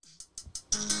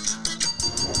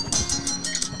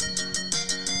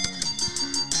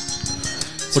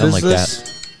sound like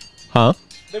that. Huh?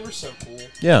 They were so cool.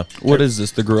 Yeah. What is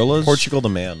this? The Gorillas? Portugal the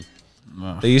Man.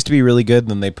 They used to be really good,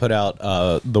 and then they put out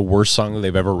the worst song that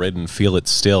they've ever written, Feel It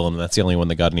Still, and that's the only one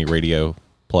that got any radio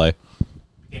play.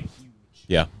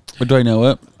 Yeah. But do I know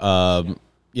it?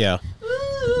 Yeah.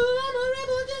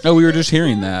 Oh, we were just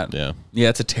hearing that. Yeah. Yeah,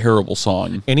 it's a terrible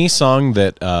song. Any song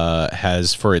that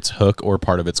has for its hook or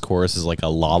part of its chorus is like a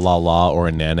la la la or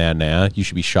a na na na, you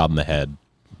should be shot in the head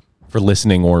for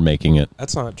listening or making it.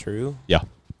 That's not true. Yeah.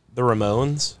 The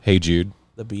Ramones, Hey Jude.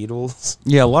 the Beatles.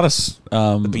 Yeah, a lot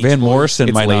of Beach Van Boys. Morrison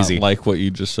It's might lazy. not like what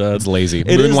you just said. It's lazy. It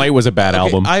is- Moonlight was a bad Okay,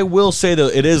 album. I will say, though,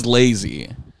 it is lazy.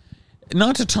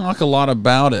 Not to talk a lot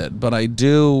about it, but I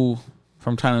do,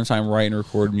 from time to time, write and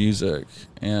record music,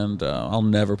 and I'll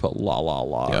never put la la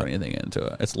la Yeah. or anything into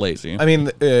it. It's lazy. I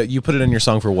mean, you put it in your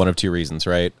song for one of two reasons,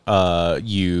 right?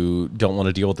 You don't want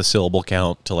to deal with the syllable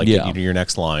count to get you to your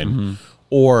next line,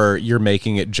 or you're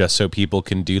making it just so people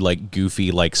can do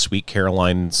goofy, Sweet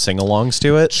Caroline sing-alongs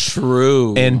to it.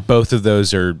 True. And both of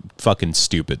those are fucking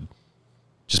stupid.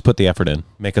 Just put the effort in.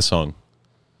 Make a song.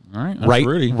 All right, that's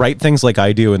Rudy. Write things like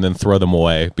I do and then throw them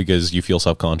away because you feel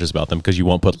self-conscious about them because you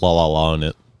won't put la la la in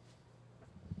it.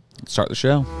 Start the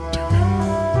show.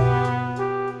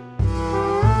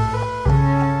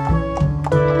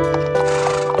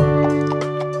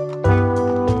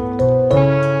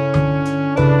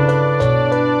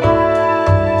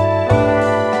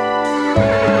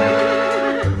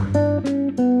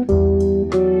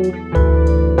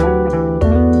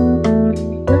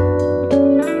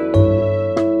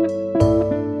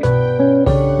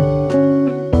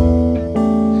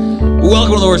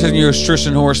 Welcome to the Horse and yours,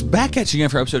 Tristan Horse, back at you again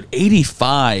for episode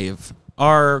 85.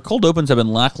 Our cold opens have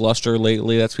been lackluster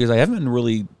lately. That's because I haven't been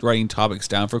really writing topics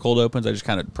down for cold opens. I just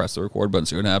kind of press the record button,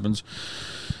 see what happens.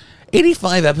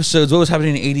 85 episodes. What was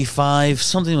happening in 85?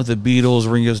 Something with the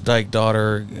Beatles, Ringo's dyke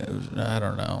daughter. I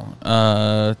don't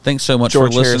know. Thanks so much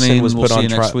George for listening. Harrison was We'll put see on you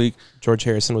next week. George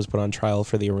Harrison was put on trial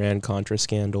for the Iran-Contra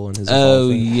scandal in his Oh,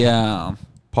 involvement. yeah.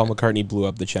 Paul McCartney blew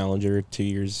up the Challenger 2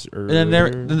 years earlier. And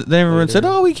then everyone said,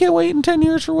 "Oh, we can't wait in 10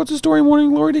 years for What's the Story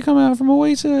Morning Glory to come out from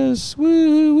Oasis."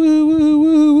 Woo, woo, woo,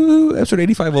 woo, woo. Episode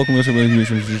 85. Welcome to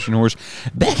Tristan Horse.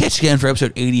 Back at you again for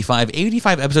episode 85.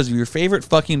 85 episodes of your favorite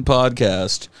fucking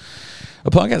podcast.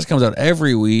 A podcast comes out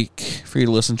every week for you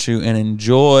to listen to and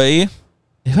enjoy.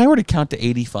 If I were to count to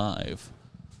 85,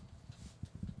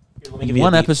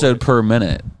 one episode per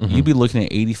minute, you'd be looking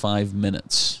at 85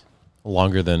 minutes.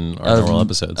 Longer than our normal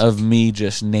episodes. Of me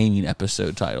just naming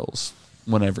episode titles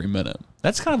one every minute.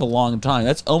 That's kind of a long time.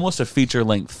 That's almost a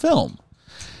feature-length film,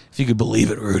 if you could believe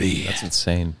it, Rudy. That's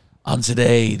insane. On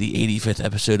today, the 85th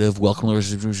episode of Welcome to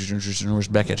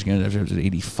back at you again, episode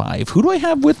 85. Who do I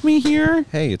have with me here?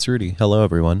 Hey, it's Rudy. Hello,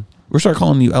 everyone. We're start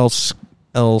calling you El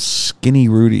Skinny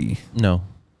Rudy. No.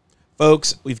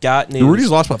 Folks, we've got news. Rudy's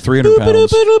lost about 300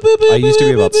 pounds. I used to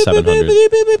be about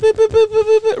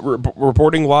 700.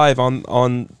 Reporting live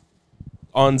on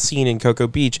scene in Cocoa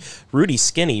Beach. Rudy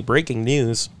Skinny, breaking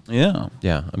news. Yeah.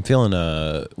 Yeah, I'm feeling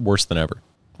worse than ever.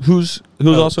 Who's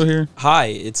also here? Hi,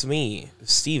 it's me,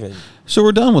 Steven. So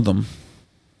we're done with them.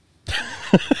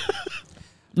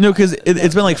 No, because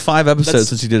it's been like 5 episodes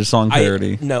since you did a song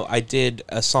parody. I did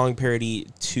a song parody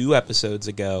 2 episodes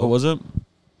ago. What was it?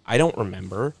 I don't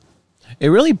remember. It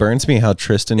really burns me how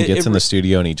Tristan It gets in re- the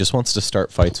studio and he just wants to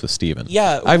start fights with Steven.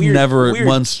 Yeah, I've never weird,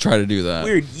 once tried to do that.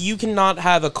 Weird. You cannot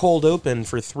have a cold open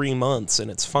for 3 months and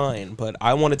it's fine. But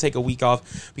I want to take a week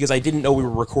off because I didn't know we were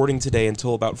recording today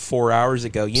until about 4 hours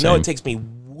ago. You know, Same. it takes me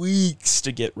weeks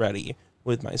to get ready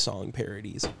with my song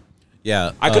parodies.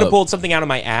 Yeah. I could have pulled something out of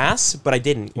my ass, but I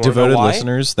didn't. You wanna Devoted know why?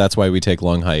 listeners, that's why we take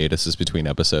long hiatuses between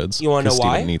episodes. You want to know 'cause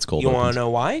why? Steven needs cold You want opens. to know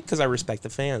why? Because I respect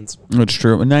the fans. It's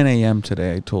true. At 9 a.m.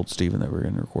 today, I told Steven that we were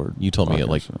going to record. You told me at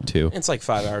like podcast. 2. It's like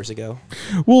 5 hours ago.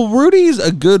 Well, Rudy's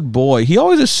a good boy. He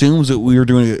always assumes that we're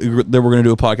going to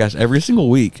do a podcast every single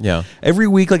week. Yeah. Every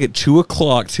week, like at 2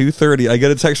 o'clock, 2:30, I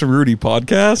get a text from Rudy,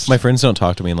 podcast. My friends don't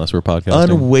talk to me unless we're podcasting.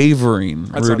 Unwavering,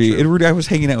 That's not Rudy. true. And Rudy, I was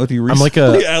hanging out with you I'm like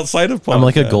recently a- outside of podcast. I'm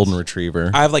like a golden retriever.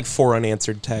 I have like 4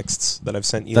 unanswered texts that I've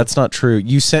sent you. That's not true.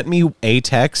 You sent me a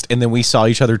text and then we saw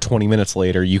each other 20 minutes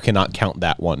later. You cannot count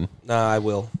that one. I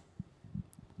will.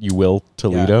 You will,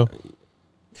 Toledo?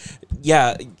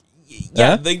 Yeah.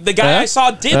 Huh? The guy Huh? I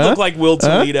saw did Huh? look like Will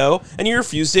Toledo, and you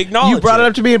refused to acknowledge You brought it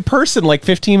up to me in person like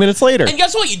 15 minutes later. And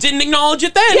guess what? You didn't acknowledge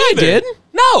it then. Yeah, I either. did.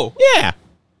 No. Yeah.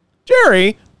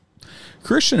 Jerry.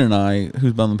 Christian and I,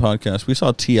 who's been on the podcast, we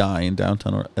saw T.I. in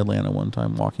downtown Atlanta one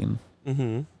time walking.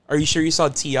 Mm-hmm. Are you sure you saw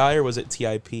T.I. or was it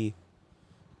T.I.P.?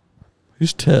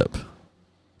 Who's Tip?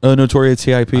 Oh, Notorious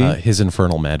T.I.P.? His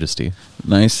Infernal Majesty.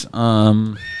 Nice.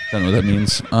 Don't know what that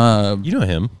means. You know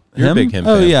him. You're him? a big him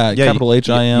Oh, fan. yeah, capital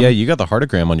H-I-M. Yeah, you got the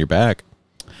heartogram on your back.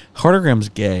 Heartogram's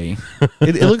gay.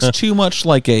 It looks too much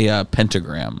like a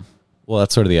pentagram. Well,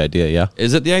 that's sort of the idea, yeah.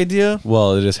 Is it the idea?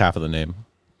 Well, it is half of the name.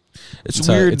 It's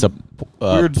weird. It's a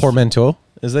weird portmanteau,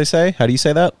 as they say. How do you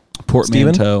say that?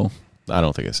 Portmanteau. Steven? I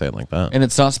don't think I say it like that. And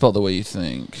it's not spelled the way you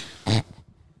think.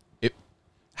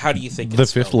 How do you think The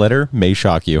it's fifth spelled? letter may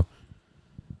shock you.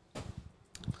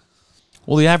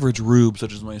 Well, the average rube,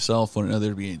 such as myself, wouldn't know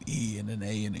there'd be an E and an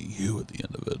A and a U at the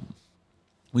end of it.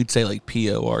 We'd say like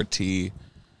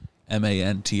Portmantoe.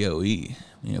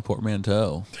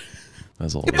 Portmanteau.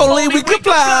 That's a little If only we could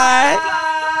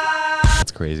fly.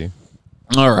 That's crazy.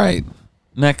 All right.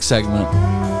 Next segment.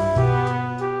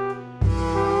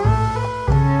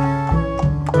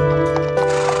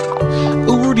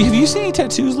 Oh, Rudy, have you seen any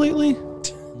tattoos lately?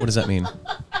 What does that mean?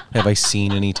 Have I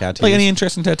seen any tattoos? Like any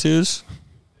interesting tattoos?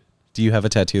 Do you have a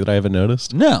tattoo that I haven't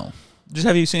noticed? No. Just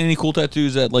have you seen any cool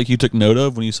tattoos that like you took note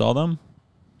of when you saw them?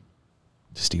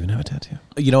 Does Steven have a tattoo?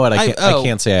 You know what? I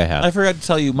can't say I have. I forgot to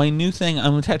tell you, my new thing,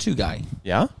 I'm a tattoo guy.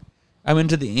 Yeah? I'm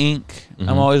into the ink.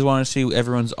 I'm always wanting to see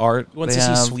everyone's art. He wants to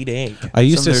see sweet ink. I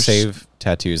used Some to of their save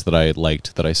tattoos that I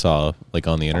liked that I saw like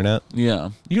on the internet.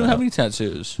 Yeah. You don't have any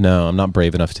tattoos. No, I'm not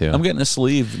brave enough to. I'm getting a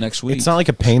sleeve next week. It's not like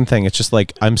a pain thing. It's just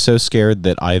like I'm so scared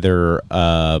that either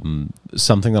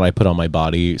something that I put on my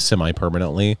body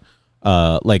semi-permanently,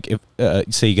 like if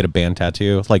say you get a band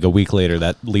tattoo, like a week later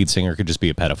that lead singer could just be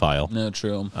a pedophile. No,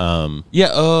 true. Yeah.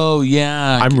 Oh,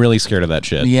 yeah. I'm really scared of that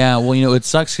shit. Yeah. Well, it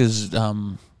sucks because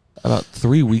about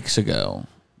 3 weeks ago,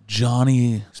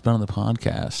 Johnny, who's been on the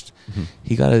podcast,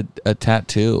 he got a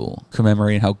tattoo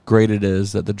commemorating how great it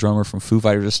is that the drummer from Foo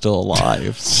Fighters is still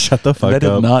alive. Shut the fuck That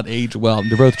up. did not age well.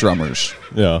 They're both drummers.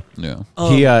 Yeah.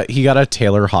 Yeah. He got a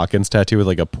Taylor Hawkins tattoo with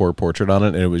like a poor portrait on it,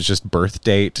 and it was just birth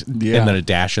date and then a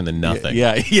dash and then nothing.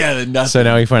 Yeah. Nothing. So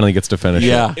now he finally gets to finish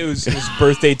Yeah. it. It was his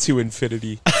birthday to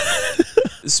infinity.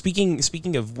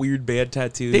 Speaking of weird bad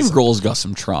tattoos, Dave Grohl's got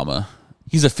some trauma.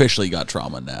 He's officially got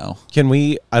trauma now. Can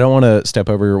we? I don't want to step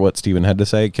over what Steven had to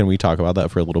say. Can we talk about that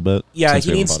for a little bit? yeah, Since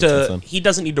he we needs haven't brought it to. since He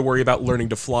doesn't need to worry about learning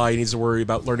to fly. He needs to worry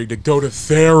about learning to go to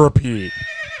therapy.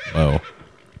 then.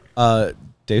 Oh.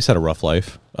 Dave's had a rough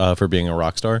life for being a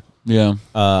rock star. Yeah.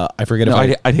 I forget if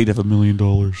I'd hate to have $1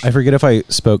 million. I forget if I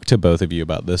spoke to both of you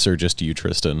about this or just you,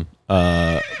 Tristan.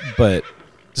 But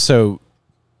so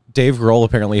Dave Grohl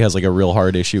apparently has like a real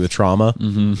hard issue with trauma.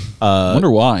 I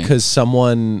wonder why. Because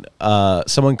someone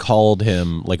called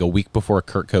him like a week before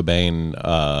Kurt Cobain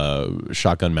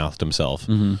shotgun mouthed himself,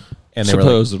 and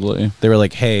Supposedly. they were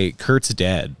like, "Hey, Kurt's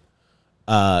dead,"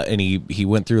 and he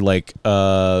went through like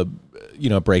a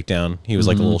breakdown. He was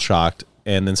like a little shocked,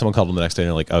 and then someone called him the next day and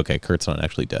they're like, "Okay, Kurt's not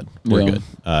actually dead. We're good.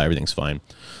 Everything's fine."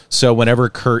 So whenever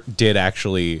Courtney did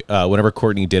actually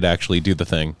do the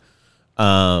thing,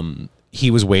 he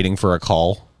was waiting for a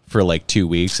call for like 2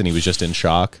 weeks, and he was just in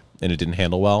shock, and it didn't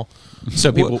handle well.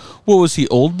 So people, What was he,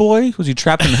 old boy? Was he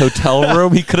trapped in a hotel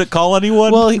room? He couldn't call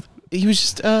anyone? well, he was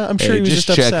just. I'm sure he was just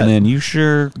checking upset. in. You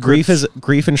sure? Grief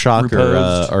and shock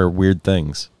Reposed? are weird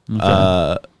things.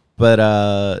 Okay.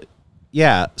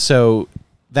 Yeah. So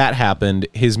that happened.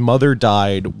 His mother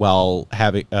died while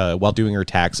doing her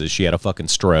taxes. She had a fucking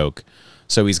stroke.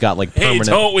 So he's got like permanent.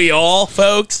 Hey, don't we all,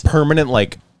 folks? Permanent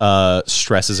like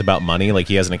stresses about money. Like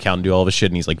he has an accountant do all of his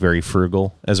shit, and he's like very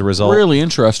frugal as a result. Really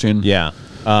interesting. Yeah.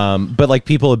 But like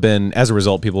people have been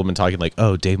talking like,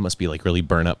 oh, Dave must be like really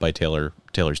burnt up by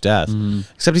Taylor's death.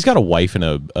 Except he's got a wife and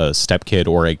a stepkid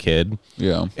or a kid.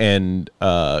 Yeah. And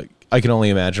I can only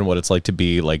imagine what it's like to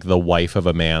be like the wife of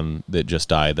a man that just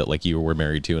died that like you were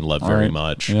married to and loved very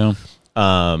much. Yeah.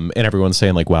 And everyone's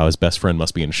saying like, wow, his best friend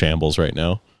must be in shambles right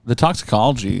now. The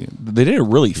toxicology, they did it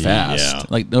really fast. Yeah.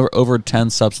 Like there were over 10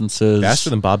 substances.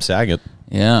 Faster than Bob Saget.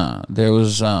 Yeah. There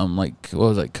was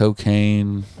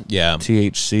cocaine, Yeah.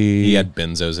 THC. He had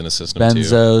benzos in his system too.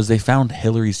 benzos. They found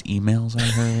Hillary's emails, I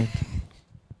heard.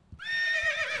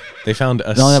 They found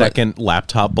a No, second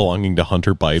laptop belonging to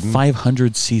Hunter Biden.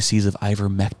 500 cc's of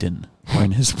ivermectin were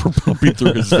in his pumping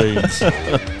through his veins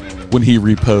when he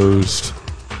reposed.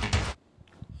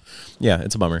 Yeah,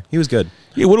 it's a bummer. He was good.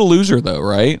 Yeah, what a loser, though,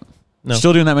 right? No.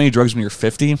 Still doing that many drugs when you're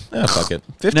 50? Ah, fuck it.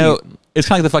 50. No, it's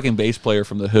kind of like the fucking bass player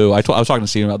from The Who. I was talking to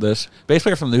Steven about this. Bass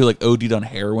player from The Who, like, OD'd on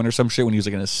heroin or some shit when he was,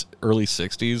 like, in his early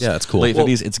 60s. Yeah, that's cool. Late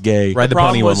 50s, it's gay. Ride the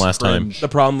pony one last time. The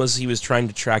problem was he was trying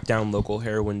to track down local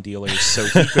heroin dealers so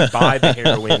he could buy the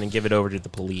heroin and give it over to the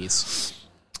police.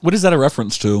 What is that a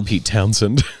reference to? Pete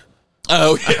Townsend.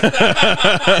 Oh,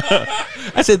 yeah.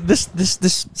 I said,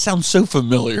 this sounds so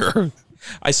familiar.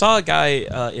 I saw a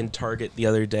guy in Target the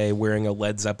other day wearing a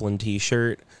Led Zeppelin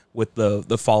T-shirt with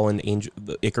the fallen angel,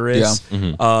 the Icarus,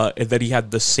 and then he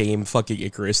had the same fucking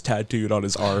Icarus tattooed on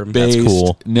his arm. That's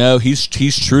cool. No, he's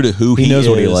true to who he knows is.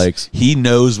 what he likes. He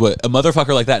knows what a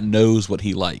motherfucker like that knows what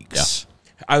he likes.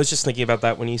 Yeah. I was just thinking about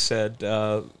that when he said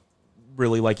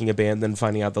really liking a band, then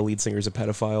finding out the lead singer's a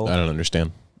pedophile. I don't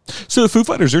understand. So the Foo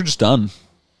Fighters are just done.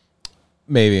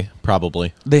 Maybe,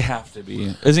 probably. They have to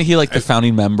be. Isn't he like the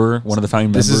founding member? One of the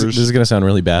founding members? This is going to sound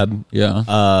really bad.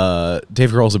 Yeah.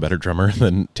 Dave Grohl's a better drummer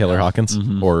than Taylor Hawkins,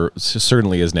 or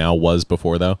certainly is now, was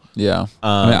before, though. Yeah.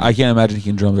 I can't imagine he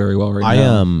can drum very well right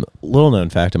now. Little known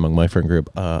fact among my friend group,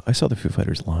 I saw the Foo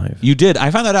Fighters live. You did?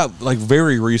 I found that out like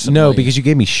very recently. No, because you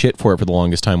gave me shit for it for the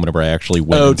longest time whenever I actually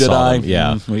went and saw them.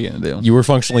 Yeah. What are you going to do? You were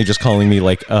functionally just calling me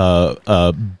like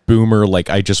a boomer, like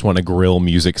I just want to grill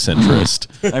music centrist.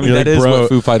 I mean, that is what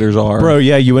Foo Fighters are. Bro,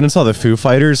 yeah, you went and saw the Foo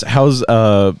Fighters. How's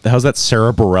that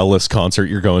Sarah Bareilles concert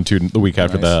you're going to the week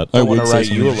after that? I want to write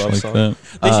you a love song.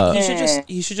 That.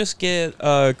 You should just get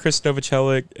Chris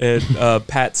Novoselic and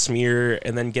Pat Smear,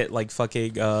 and then get like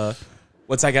fucking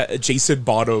what's that guy? Jason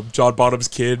Bonham, John Bonham's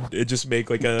kid, and just make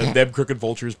like a Them Crooked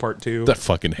Vultures Part 2. I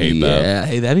fucking hate that. Yeah,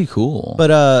 hey, that'd be cool.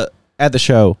 But at the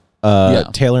show,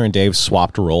 Taylor and Dave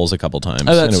swapped roles a couple times.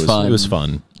 Oh, that's and fun. It was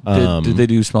fun. Did they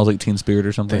do Smells Like Teen Spirit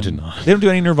or something? They did not. They don't do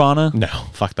any Nirvana? No,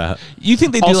 fuck that. You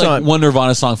think they do Also, like one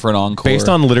Nirvana song for an encore? Based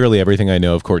on literally everything I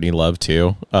know of Courtney Love,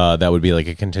 too, that would be like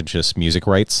a contentious music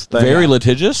rights thing. Very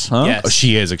litigious, huh? Yes. Oh,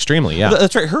 she is extremely, yeah.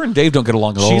 That's right. Her and Dave don't get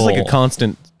along at all. She's like a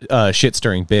constant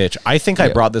shit-stirring bitch. I think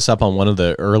I brought this up on one of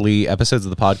the early episodes of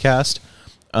the podcast.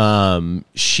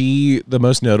 The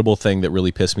most notable thing that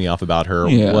really pissed me off about her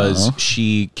was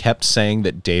she kept saying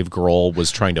that Dave Grohl was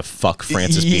trying to fuck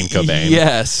Frances Bean Cobain.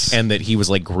 Yes. And that he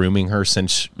was like grooming her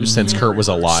since Kurt was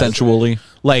alive. Sensually.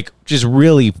 Like just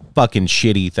really fucking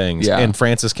shitty things. Yeah. And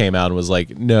Frances came out and was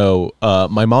like, no,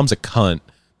 my mom's a cunt.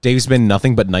 Dave's been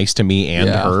nothing but nice to me and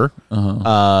her.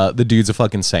 The dude's a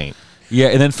fucking saint. Yeah,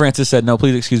 and then Frances said, no,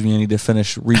 please excuse me, I need to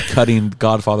finish recutting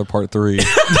Godfather Part 3.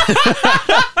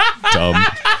 Dumb.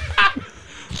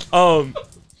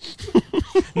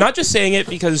 Not just saying it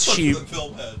because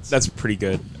that's pretty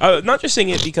good. Not just saying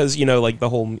it because, you know, like the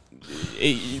whole,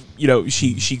 you know,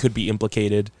 she could be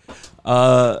implicated.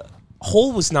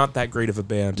 Hole was not that great of a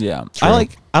band. Yeah. True.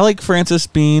 I like Frances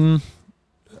Bean.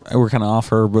 We're kind of off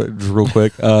her, but just real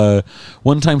quick.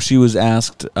 One time she was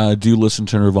asked, do you listen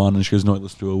to Nirvana? And she goes, no, I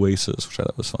listen to Oasis, which I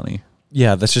thought was funny.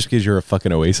 Yeah, that's just because you're a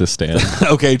fucking Oasis stan.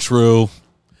 Okay, true.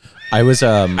 I was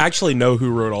I actually know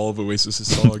who wrote all of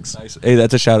Oasis' songs. Nice. Hey,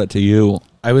 that's a shout out to you.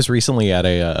 I was recently at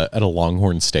a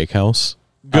Longhorn Steakhouse.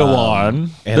 Go on.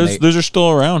 And those are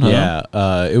still around, huh?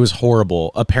 Yeah, it was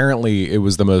horrible. Apparently, it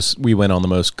was we went on the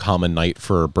most common night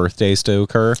for birthdays to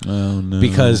occur. Oh, no.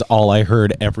 Because all I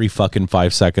heard every fucking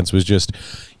 5 seconds was just,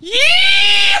 yeah!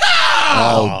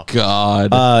 Oh,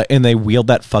 God. And they wheeled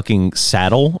that fucking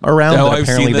saddle around. Oh,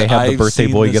 apparently they have the birthday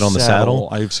boy get on the saddle.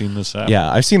 I've seen the saddle.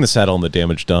 Yeah, I've seen the saddle and the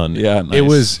damage done. Yeah,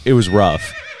 nice. It was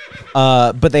rough.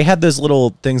 But they had those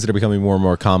little things that are becoming more and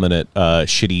more common at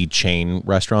shitty chain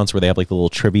restaurants where they have like the little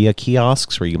trivia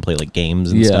kiosks where you can play like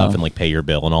games and stuff and like pay your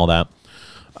bill and all that.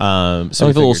 So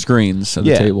like the little screens at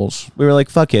the tables. We were like,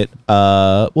 fuck it.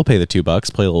 We'll pay the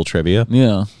 $2, play a little trivia.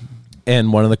 Yeah.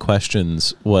 And one of the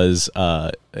questions was,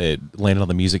 it landed on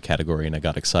the music category and I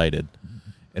got excited.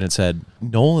 And it said,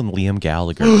 Noel and Liam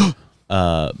Gallagher,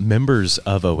 members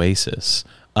of Oasis,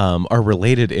 are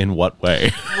related in what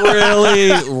way?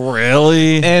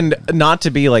 Really? And not to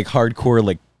be like hardcore,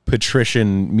 like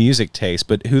patrician music taste,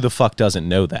 but who the fuck doesn't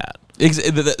know that?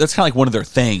 That's kind of like one of their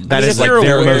things. That is like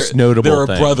their most notable they're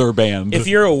thing. A brother band. If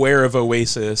you're aware of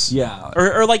Oasis, yeah,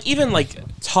 or like even like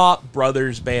top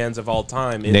brothers bands of all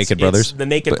time, Naked Brothers, the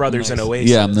Naked Brothers and Oasis.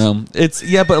 Yeah, no,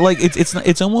 but like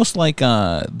it's almost like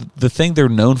the thing they're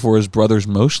known for as brothers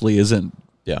mostly isn't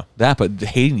that, but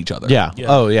hating each other. Yeah.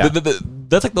 Oh yeah.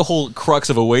 That's like the whole crux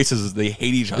of Oasis is they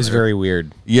hate each other. It's very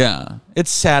weird. Yeah,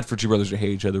 it's sad for two brothers to hate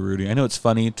each other, Rudy. I know it's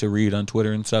funny to read on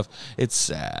Twitter and stuff. It's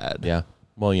sad. Yeah.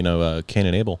 Well, you know, Cain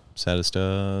and Abel, saddest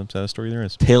story there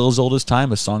is. Tale as old as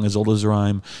time, a song as old as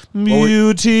rhyme.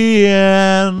 Beauty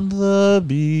and the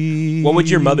Beast. What would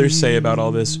your mother say about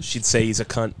all this? She'd say he's a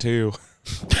cunt too.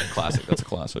 Classic. That's a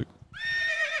classic.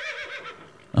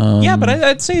 Yeah, but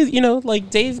I'd say, you know, like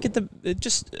Dave he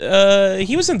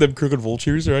was in the Crooked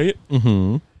Vultures, right?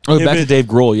 Mm-hmm. Oh, back to Dave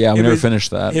Grohl. Yeah, we never finished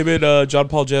that. Him and John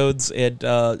Paul Jones and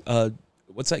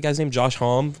what's that guy's name? Josh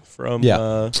Homme from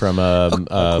Queens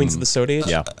of the Stone Age.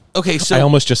 Yeah. Okay, so I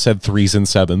almost just said 3s and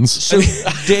 7s. So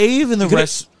Dave and the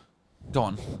rest. Go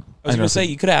on. I was going to say,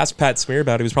 you could have asked Pat Smear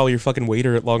about it. He was probably your fucking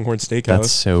waiter at Longhorn Steakhouse.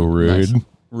 That's so rude. Nice.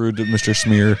 Rude to Mr.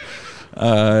 Smear.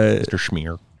 Mr.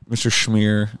 Schmear. Mr.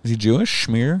 Schmear. Is he Jewish?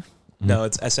 Schmear? No,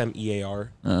 it's SMEAR.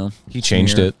 Oh, He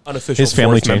changed it. Unofficial His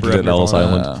family fourth changed member it of at Ellis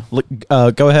Nirvana. Island.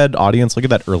 Look, go ahead, audience. Look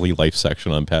at that early life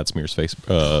section on Pat Smear's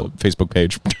Facebook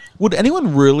page. Would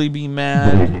anyone really be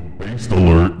mad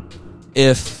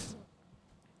if...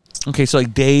 Okay, so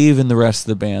like Dave and the rest of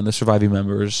the band, the surviving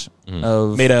members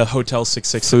of... Made a Hotel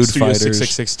 666, Food Studio Fighters.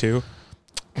 6662.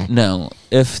 No,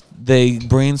 if they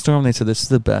brainstorm, they said this is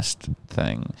the best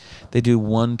thing. They do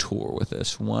one tour with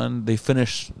this. They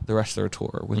finish the rest of their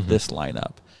tour with this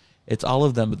lineup. It's all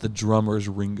of them, but the drummer's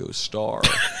Ringo Starr.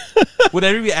 Would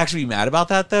anybody actually be mad about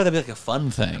that, though? That'd be like a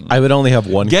fun thing. I would only have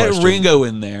one Get question. Ringo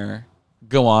in there.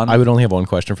 Go on. I would only have one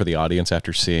question for the audience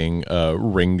after seeing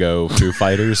Ringo Foo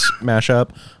Fighters mashup.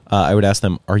 I would ask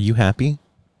them, are you happy?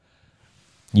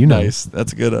 You know. Nice.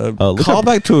 That's a good look call up-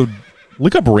 back to...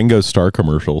 Look up Ringo Starr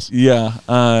commercials.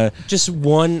 Yeah. Just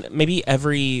one, maybe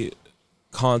every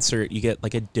concert you get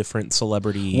like a different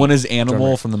celebrity. One is Animal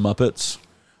drummer. from the Muppets.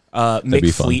 Mick be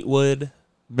fun. Fleetwood,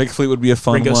 Mick Fleet would be a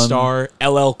fun Ringo one. Starr,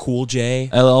 LL Cool J.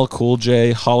 LL Cool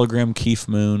J, Hologram Keith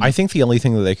Moon. I think the only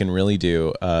thing that they can really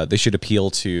do, they should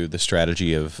appeal to the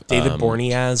strategy of David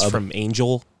Borneaz from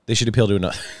Angel. They should appeal to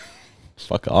another.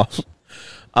 Fuck off.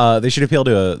 They should appeal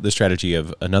to the strategy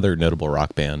of another notable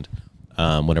rock band.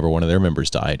 Whenever one of their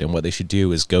members died, and what they should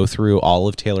do is go through all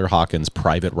of Taylor Hawkins'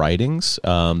 private writings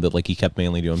that like he kept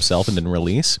mainly to himself and didn't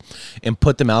release, and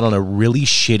put them out on a really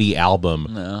shitty album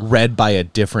read by a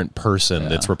different person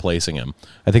that's replacing him.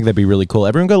 I think that'd be really cool.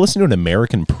 Everyone go listen to an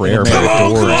American Prayer by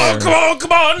the Doors.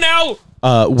 Come on now.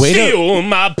 Steal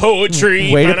my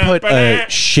poetry. Way to put a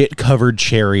shit-covered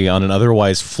cherry on an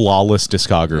otherwise flawless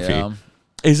discography. Yeah.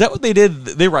 Is that what they did?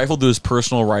 They rifled through his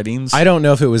personal writings? I don't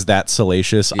know if it was that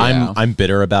salacious. Yeah. I'm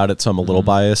bitter about it, so I'm a little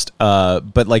biased.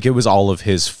 But like it was all of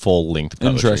his full-length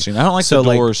poetry. Interesting. I don't like the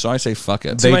Doors, so I say fuck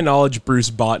it. To my knowledge,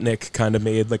 Bruce Botnick kind of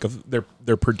made like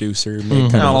their producer.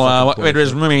 Made kind of it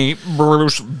was me,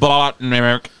 Bruce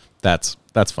Botnick. That's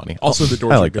funny. Also, the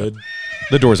Doors I are like good.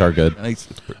 The Doors are good.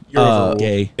 You're overruled.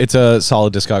 Gay. It's a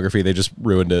solid discography. They just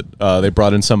ruined it. They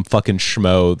brought in some fucking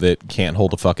schmo that can't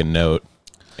hold a fucking note,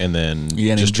 and then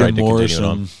just tried to continue it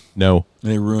on. No.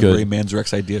 They ruined Good. Ray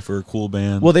Manzarek's idea for a cool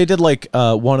band. Well, they did like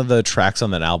one of the tracks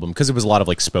on that album because it was a lot of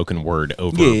like spoken word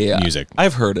over music.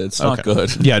 I've heard it. It's not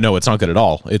good. Yeah, no, it's not good at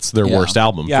all. It's their worst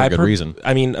album for a good reason.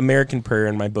 I mean, American Prayer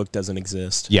in my book doesn't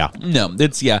exist. Yeah. No,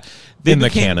 it's They In the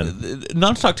became- canon.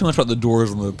 Not to talk too much about the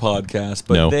Doors on the podcast,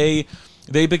 but No.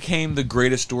 they became the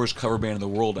greatest Doors cover band in the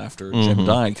world after Jim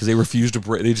died because they refused to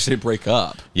break. They just didn't break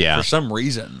up. Yeah. For some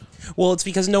reason. Well, it's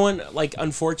because no one, like,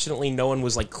 unfortunately, no one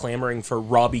was like clamoring for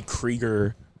Robbie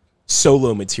Krieger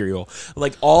solo material.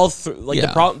 Like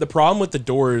the problem with the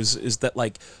Doors is that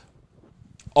like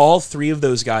all three of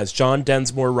those guys, John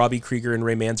Densmore, Robbie Krieger, and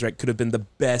Ray Manzarek, could have been the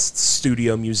best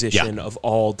studio musician of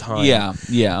all time.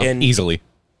 Yeah. And Easily.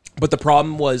 But the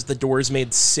problem was the Doors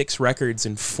made 6 records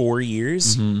in 4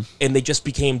 years, and they just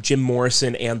became Jim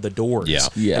Morrison and the Doors.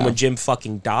 Yeah. And when Jim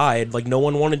fucking died, like no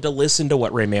one wanted to listen to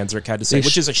what Ray Manzarek had to say,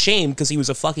 which is a shame because he was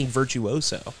a fucking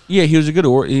virtuoso. Yeah, he was a good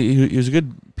he was a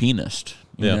good pianist.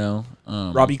 You know,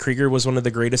 Robbie Krieger was one of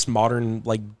the greatest modern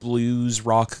like blues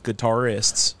rock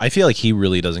guitarists. I feel like he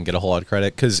really doesn't get a whole lot of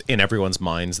credit because in everyone's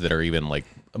minds that are even like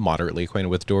moderately acquainted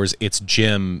with Doors, it's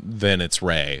Jim, then it's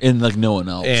Ray, and like no one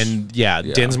else. and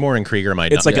Densmore and Krieger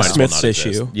might. It's not, like a might as well Smiths not exist.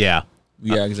 issue. Yeah,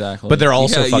 yeah, exactly. but they're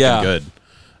also fucking good.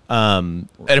 An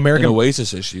American An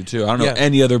Oasis issue too. I don't know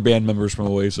any other band members from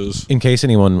Oasis. In case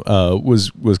anyone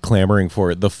was clamoring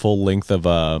for it, the full length of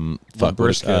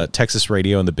Texas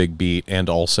Radio and the Big Beat, and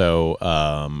also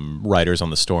Riders on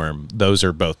the Storm. Those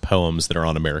are both poems that are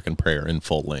on American Prayer in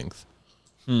full length.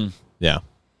 Yeah,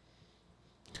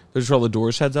 There's for all the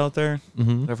Doors heads out there.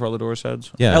 Mm-hmm. For all the Doors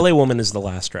heads. yeah. LA Woman is the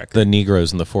last record. The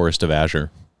Negroes in the Forest of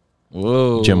Azure.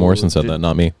 Whoa. Jim Morrison said that,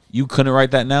 not me. You couldn't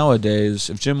write that nowadays.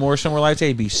 If Jim Morrison were alive today,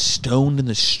 he'd be stoned in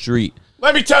the street.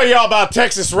 Let me tell y'all about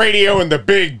Texas Radio and the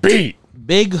Big Beat.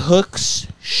 Big hooks,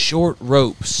 short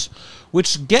ropes.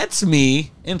 Which gets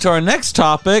me into our next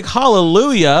topic.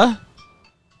 Hallelujah.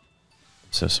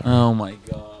 So sorry. Oh my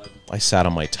God. I sat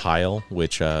on my tile,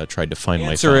 which tried to find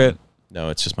Answer my phone. it. No,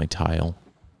 it's just my tile.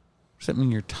 Does that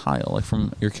mean your tile, like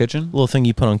from your kitchen? Little thing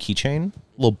you put on keychain,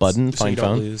 little button, So you find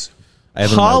don't phone. lose. I have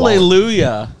it in my wallet.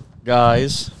 Hallelujah,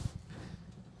 guys.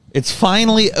 It's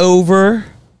finally over.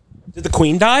 Did the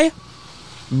Queen die?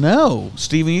 No.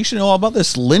 Steven, you should know all about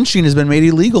this. Lynching has been made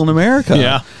illegal in America.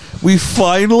 Yeah. We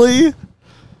finally...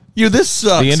 this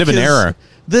sucks. The end of an 'cause era.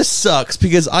 This sucks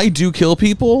because I do kill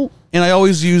people, and I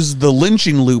always use the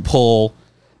lynching loophole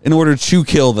in order to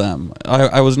kill them.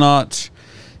 I was not,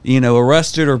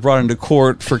 arrested or brought into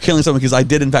court for killing someone because I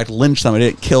did in fact lynch them. I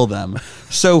didn't kill them.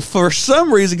 So for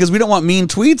some reason, because we don't want mean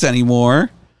tweets anymore,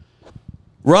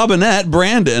 Robinette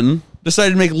Brandon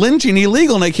decided to make lynching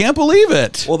illegal, and I can't believe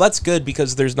it. Well, that's good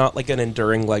because there's not like an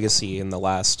enduring legacy in the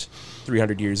last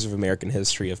 300 years of American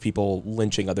history of people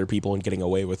lynching other people and getting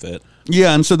away with it.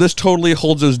 Yeah, and so this totally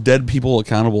holds those dead people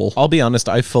accountable. I'll be honest,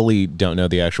 I fully don't know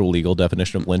the actual legal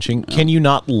definition of lynching. Can you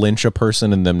not lynch a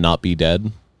person and them not be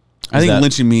dead? I think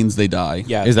lynching means they die.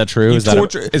 Yeah. Is that true? Is that a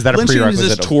lynching prerequisite?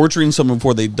 is just torturing someone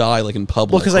before they die, like in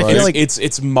public. Well, because I feel like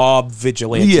it's mob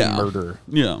vigilante murder.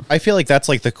 Yeah. I feel like that's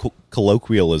like the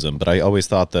colloquialism, but I always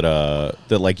thought that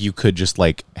that like you could just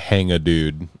like hang a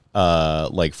dude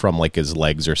like from like his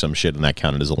legs or some shit, and that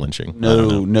counted as a lynching.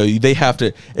 No, they have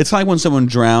to. It's like when someone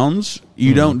drowns,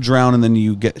 you don't drown, and then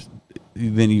you die.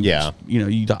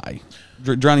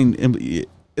 Drowning it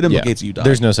implicates you die.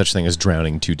 There's no such thing as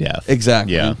drowning to death.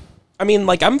 Exactly. Yeah. I mean,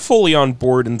 like, I'm fully on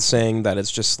board in saying that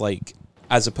it's just like,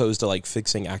 as opposed to like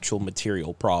fixing actual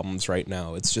material problems right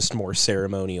now, it's just more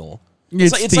ceremonial.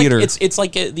 It's theater. It's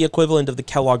like the equivalent of the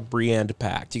Kellogg-Briand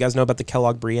Pact. You guys know about the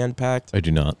Kellogg-Briand Pact? I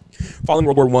do not. Following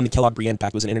World War I, the Kellogg-Briand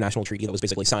Pact was an international treaty that was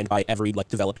basically signed by every like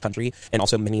developed country and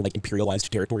also many like imperialized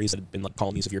territories that had been like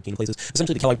colonies of European places.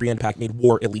 Essentially, the Kellogg-Briand Pact made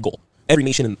war illegal. Every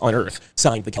nation on Earth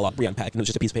signed the Kellogg-Briand Pact, and it was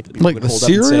just a piece of paper that people would hold up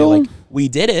and say, like, we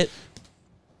did it.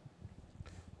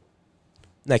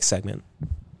 Next segment.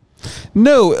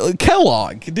 No,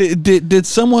 Kellogg. Did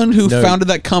someone who founded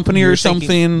that company or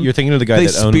something? You're thinking of the guy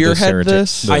that owned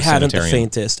this? I haven't the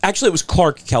faintest. Actually, it was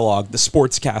Clark Kellogg, the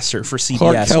sportscaster for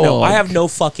CBS. No, I have no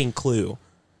fucking clue.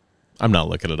 I'm not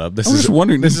looking it up. I'm just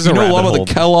wondering. This is a lot about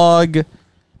the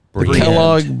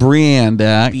Kellogg-Briand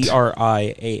Act.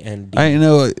 Briand. I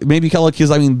know. Maybe Kellogg, because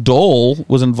Dole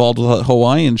was involved with that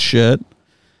Hawaiian shit.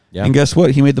 Yeah. And guess what?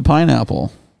 He made the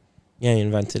pineapple. Yeah, he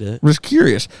invented it. I'm just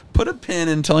curious. Put a pin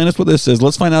in telling us what this is.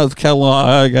 Let's find out if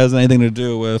Kellogg has anything to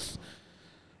do with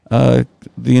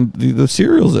the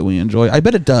cereals that we enjoy. I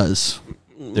bet it does.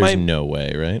 There's no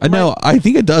way, right? I know. I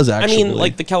think it does, actually. I mean,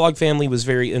 like, the Kellogg family was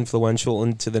very influential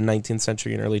into the 19th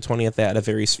century and early 20th. They had a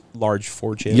very large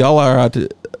fortune. Y'all about to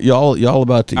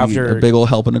eat a big old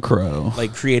helping a crow.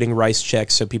 Like, creating rice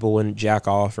checks so people wouldn't jack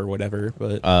off or whatever.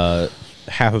 But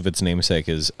half of its namesake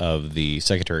is of the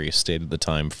Secretary of State at the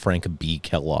time, Frank B.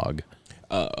 Kellogg.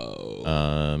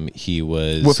 He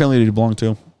was... What family did he belong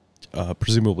to?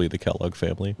 Presumably the Kellogg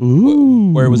family.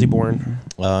 Ooh. Where was he born?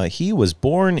 He was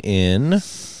born in...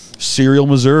 Cereal,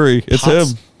 Missouri. It's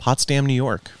him. Potsdam, New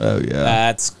York. Oh, yeah.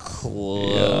 That's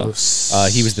close. Yeah.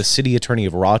 He was the city attorney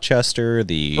of Rochester.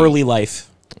 The early life.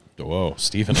 Whoa,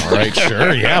 Stephen. All right,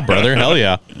 sure. Yeah, brother. Hell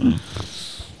yeah.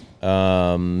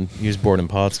 He was born in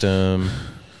Potsdam.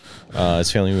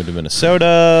 His family moved to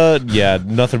Minnesota. Yeah,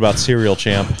 nothing about cereal,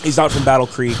 champ. He's not from Battle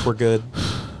Creek. We're good.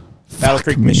 Battle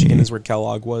Creek, Michigan is where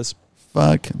Kellogg was.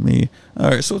 Fuck me. All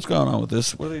right, so what's going on with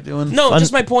this? What are they doing? No,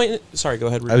 just my point. Sorry, go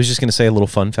ahead, Rudy. I was just going to say a little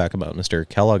fun fact about Mr.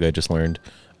 Kellogg I just learned.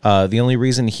 The only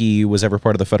reason he was ever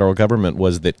part of the federal government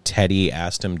was that Teddy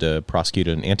asked him to prosecute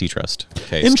an antitrust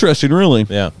case. Interesting, really.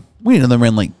 Yeah. We need another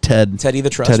man like Ted. Teddy the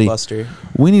Trust Buster.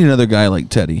 We need another guy like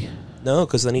Teddy. No,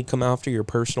 because then he'd come after your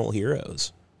personal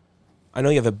heroes. I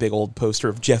know you have a big old poster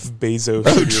of Jeff Bezos.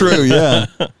 Oh, true, yeah.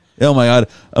 Oh my God!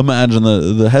 Imagine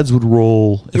the heads would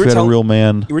roll if we had a real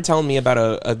man. You were telling me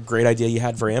about a great idea you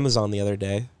had for Amazon the other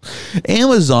day.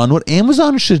 Amazon, what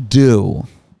Amazon should do?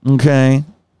 Okay,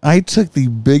 I took the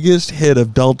biggest hit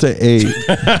of Delta 8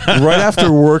 right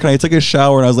after work, and I took a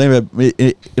shower, and I was laying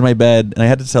in my bed, and I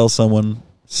had to tell someone,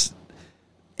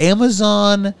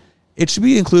 Amazon, it should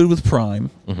be included with Prime.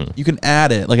 Mm-hmm. You can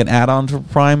add it like an add-on to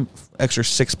Prime. Extra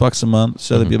 $6 a month,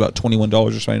 so that'd be about $21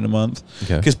 or something a month.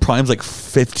 Because Prime's like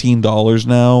 $15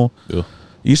 now. Ew. It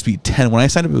used to be $10. When I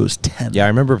signed up, it was $10. Yeah, I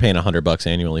remember paying $100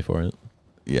 annually for it.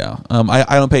 Yeah,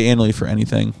 I don't pay annually for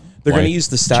anything. They're going to use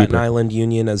the Staten Island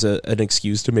Union as an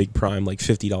excuse to make Prime like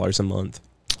 $50 a month,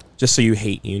 just so you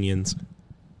hate unions.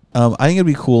 I think it'd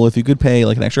be cool if you could pay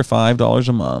like an extra $5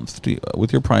 a month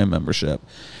with your Prime membership.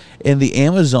 And the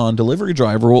Amazon delivery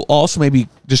driver will also maybe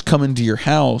just come into your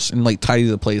house and like tidy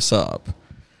the place up,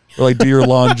 or like do your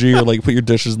laundry, or like put your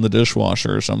dishes in the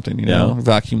dishwasher or something. You know,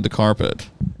 vacuum the carpet.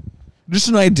 Just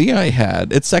an idea I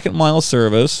had. It's second mile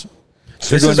service.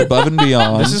 They're going above and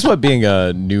beyond. This is what being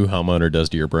a new homeowner does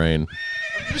to your brain.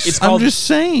 I'm just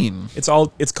saying.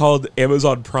 It's called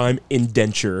Amazon Prime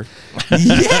Indenture.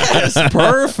 Yes,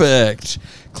 perfect.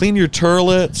 Clean your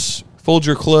toilets. Fold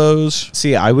your clothes.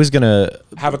 See, I was going to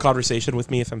have a conversation with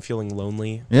me if I'm feeling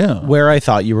lonely. Yeah. Where I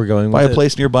thought you were going Buy with a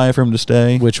place nearby for him to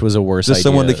stay. which was a worse Just idea.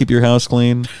 someone to keep your house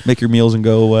clean, make your meals and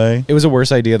go away. It was a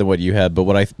worse idea than what you had, but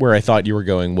where I thought you were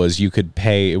going was you could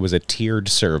pay. It was a tiered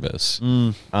service,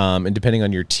 and depending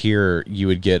on your tier, you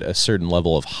would get a certain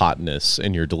level of hotness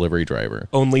in your delivery driver.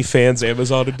 OnlyFans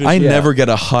Amazon edition. I never get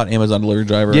a hot Amazon delivery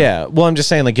driver. Yeah, well, I'm just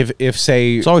saying, like if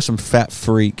say, It's always some fat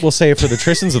freak. well, say for the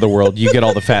Tristans of the world, you get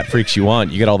all the fat freaks you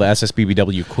want. You get all the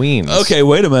SSBBW queens. Okay,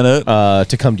 wait a minute.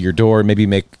 To come to your door, maybe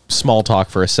make small talk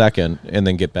for a second, and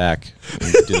then get back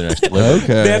and do the next delivery.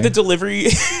 Okay. They have the delivery.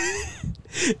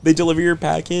 They deliver your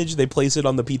package. They place it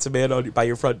on the pizza man by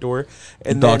your front door,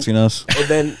 and Doxing us.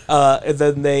 and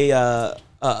then they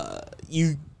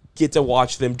you get to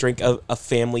watch them drink a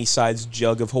family-sized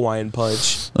jug of Hawaiian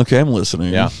Punch, Okay, I'm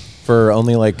listening. Yeah, for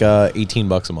only like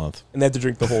 $18 a month. and they have to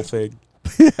drink the whole thing.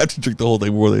 You have to drink the whole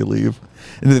thing before they leave.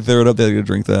 And if they throw it up, they have to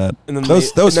drink that. And then that was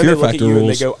and then Fear they look at Factor you rules.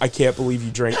 and they go, "I can't believe you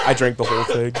drank. I drank the whole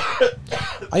thing."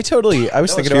 I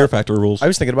was thinking Fear about Factor rules. I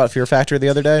was thinking about Fear Factor the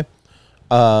other day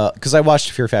because I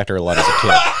watched Fear Factor a lot as a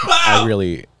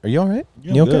kid. Are you all right?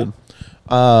 Yeah, you I'm okay? good.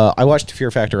 I watched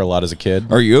Fear Factor a lot as a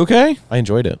kid. Are you okay? I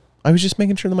enjoyed it. I was just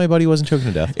making sure that my buddy wasn't choking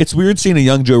to death. It's weird seeing a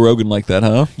young Joe Rogan like that,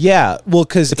 huh? Yeah, well,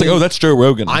 because It's like, oh, that's Joe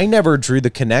Rogan. I never drew the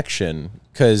connection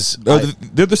because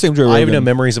They're the same Joe Rogan. I have no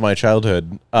memories of my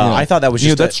childhood. Yeah. I thought that was You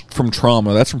know, just that's from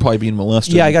trauma. That's from probably being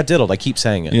molested. yeah. I got diddled. I keep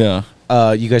saying it. Yeah.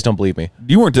 You guys don't believe me.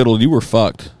 You weren't diddled. You were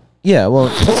fucked. Yeah. Well,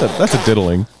 that's a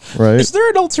diddling, right? Is there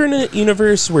an alternate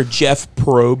universe where Jeff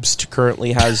Probst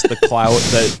currently has the clout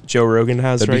that Joe Rogan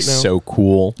has That'd right be now? so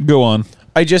cool. Go on.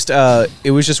 I just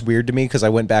it was just weird to me because I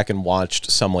went back and watched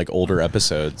some like older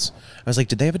episodes. I was like,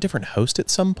 did they have a different host at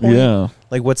some point? Yeah.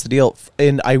 Like, what's the deal?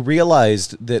 And I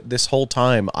realized that this whole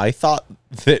time I thought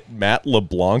that Matt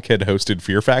LeBlanc had hosted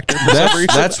Fear Factor for some reason.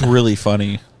 That's really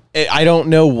funny. I don't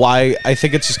know why. I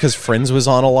think it's just because Friends was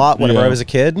on a lot whenever Yeah. I was a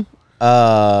kid.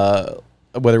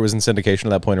 Whether it was in syndication at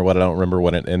that point or what, I don't remember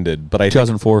when it ended. But I think-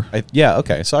 2004. yeah,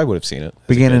 okay, so I would have seen it.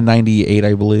 Began in 98,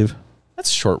 I believe. That's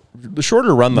short, the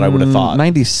shorter run than I would have thought.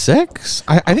 96?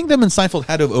 I think them and Seinfeld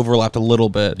had to have overlapped a little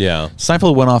bit. Yeah.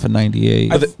 Seinfeld went off in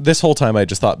 98. This whole time, I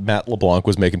just thought Matt LeBlanc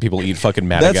was making people eat fucking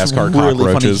That's Madagascar really funny.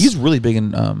 cockroaches. He's really big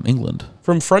in England.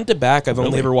 From front to back, I've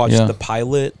only ever watched Yeah. the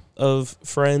pilot of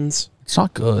Friends. It's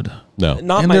not good. no,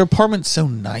 Not And my, their apartment's so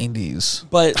 90s.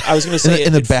 but I was going to say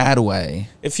In the it bad way.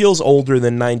 It feels older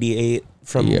than 98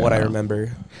 from Yeah. what I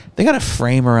remember. They got a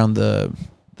frame around the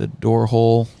door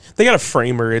hole. They got a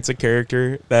Framer. It's a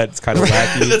character that's kind of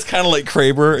wacky. That's kind of like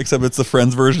Kramer, except it's the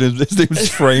Friends version. His name's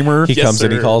Framer. he Yes, comes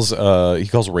in, he sir.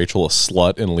 calls Rachel a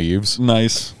slut and leaves.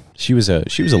 Nice. She was a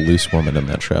loose woman in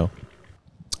that show.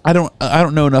 I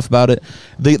don't know enough about it.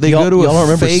 They Y'all, go to y'all a don't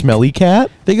remember fake, Smelly Cat?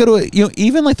 They go to a,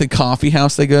 even like the coffee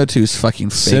house they go to is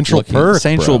fucking fake Central looking. Perk,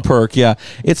 Central bro. Perk, yeah.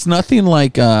 It's nothing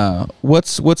like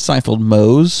what's Seinfeld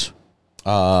Moe's?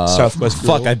 Southwest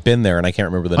Fuck, Grill. I've been there and I can't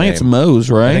remember the I name. think it's Moe's,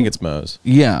 right? I think it's Moe's.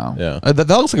 yeah. Yeah. That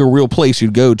looks like a real place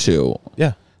you'd go to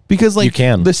Yeah. because like You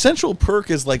can. the Central Perk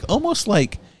is like almost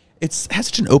like has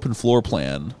such an open floor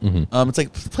plan. Mm-hmm. It's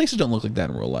like places don't look like that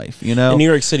in real life, you know. In New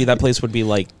York City, that place would be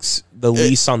like the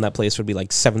lease on that place would be like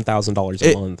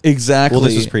 $7,000 a month. Exactly. Well,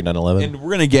 this was pre 9/11. And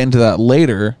we're gonna get into that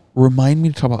later. Remind me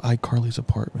to talk about iCarly's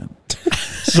apartment.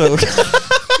 So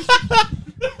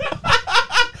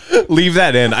Leave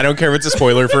that in. I don't care if it's a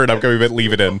spoiler for an upcoming event.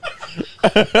 Leave it in.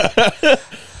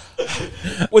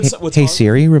 What's Hey on-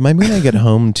 Siri, remind me when I get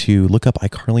home to look up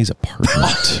iCarly's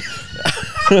apartment.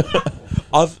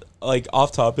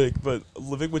 off topic, but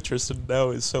living with Tristan now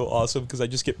is so awesome because I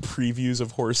just get previews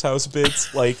of Horse House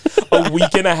bits like a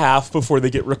week and a half before they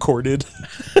get recorded.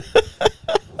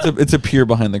 it's a peer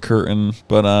behind the curtain,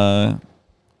 but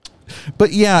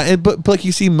yeah, but like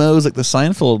you see Moe's like the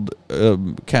Seinfeld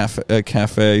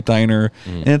cafe diner,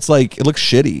 and it's like it looks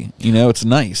shitty. You know, it's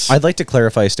nice. I'd like to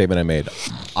clarify a statement I made.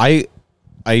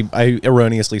 I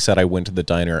erroneously said I went to the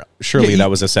diner. Surely Yeah, that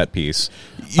was a set piece.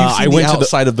 I went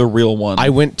outside of the real one. I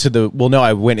went to the. Well, no,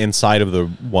 I went inside of the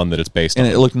one that it's based and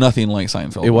on. it looked nothing like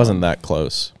Seinfeld. It wasn't that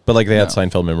close, but like they had No.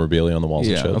 Seinfeld memorabilia on the walls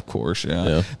Yeah, and shit. of course. Yeah.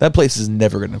 Yeah. That place is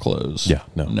never going to close. Yeah,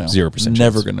 no, 0%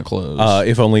 never chance. going to close.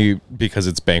 If only because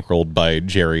it's bankrolled by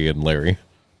Jerry and Larry.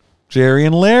 Jerry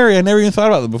and Larry. I never even thought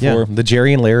about that before. The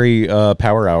Jerry and Larry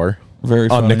Power Hour. Very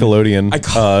on funny. Nickelodeon,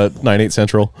 9/8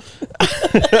 Central.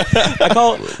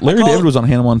 Larry David was on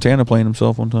Hannah Montana playing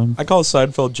himself one time. I call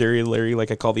Seinfeld Jerry and Larry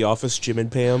like I call The Office Jim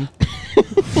and Pam.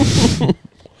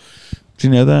 Do you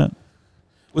know that?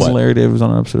 What? Larry David was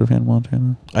on an episode of Hannah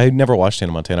Montana. I never watched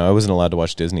Hannah Montana. I wasn't allowed to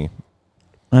watch Disney.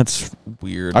 That's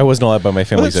weird. I wasn't allowed by my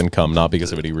family's that's- income, not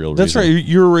because of any real That's reason. right.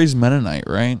 You were raised Mennonite,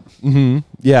 right?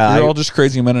 Yeah, You're all just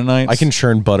crazy Mennonites. I can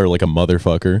churn butter like a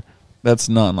motherfucker. That's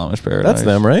not Amish Paradise. That's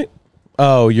them, right?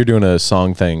 Oh, you're doing a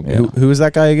song thing. Yeah. Who is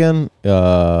that guy again? An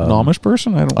Amish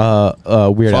person? I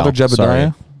don't. Weird Father Al. Jebediah.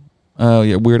 Sorry. Oh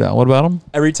yeah, Weird Al. What about him?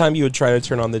 Every time you would try to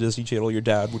turn on the Disney Channel, your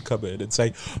dad would come in and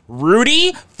say,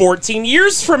 Rudy, 14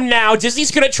 years from now, Disney's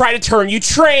going to try to turn you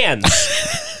trans.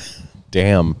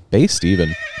 Damn, base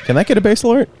Steven. Can that get a base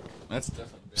alert? That's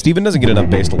definitely. Steven doesn't get enough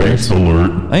base alerts.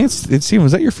 I think it's Steven.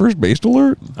 Was that your first based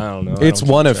alert? I don't know. It's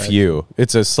one of few.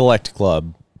 It's a select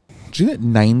club. Did you know that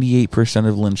 98%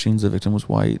 of lynchings, the victim was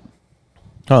white?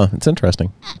 Huh, it's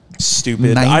interesting.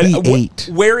 Stupid. 98.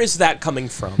 Where is that coming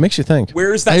from? Makes you think.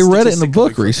 Where is that? I read it in the statistic book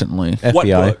coming from? recently. What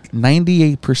FBI. book?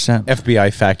 98%.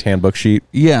 FBI fact handbook sheet.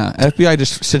 Yeah, FBI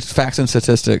just sits facts and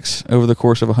statistics over the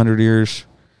course of 100 years.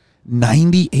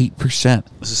 98%.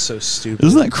 This is so stupid.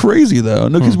 Isn't that crazy though?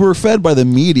 No, because we're fed by the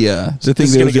media to think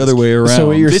is that it gonna was the get- other way around. So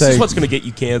what you're This saying, is what's going to get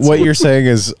you canceled. what you're saying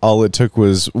is all it took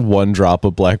was one drop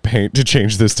of black paint to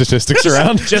change the statistics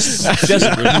around. just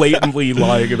blatantly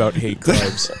lying about hate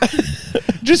crimes.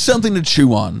 Just something to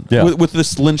chew on. Yeah. With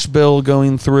this lynch bill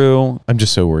going through. I'm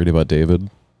just so worried about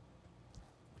David.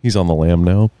 He's on the lam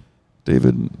now.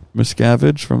 David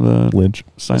Miscavige from the Lynch.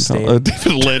 Scientology.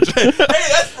 David Lynch. Hey,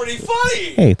 that's pretty funny.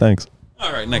 Hey, thanks.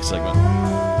 All right, next segment.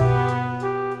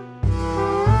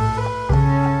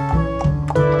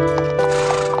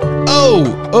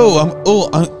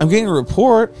 I'm getting a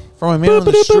report from a man on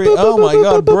the street. Oh my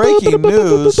God! Breaking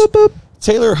news: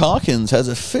 Taylor Hawkins has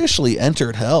officially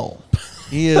entered hell.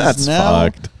 He is That's now.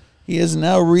 fucked. He has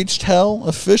now reached hell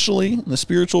officially in the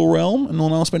spiritual realm, and will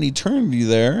now spend eternity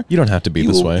there. You don't have to be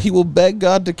this way. He will beg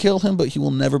God to kill him, but he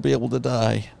will never be able to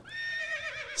die.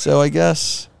 So I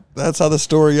guess that's how the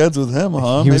story ends with him,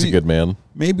 huh? He was a good man.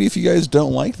 Maybe if you guys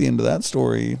don't like the end of that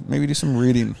story, maybe do some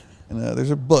reading. And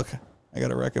there's a book I got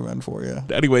to recommend for you.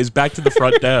 Anyways, back to the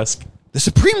front desk. The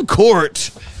Supreme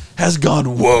Court has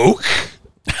gone woke.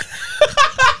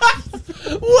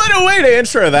 What a way to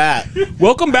intro that.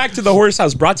 Welcome back to the Horse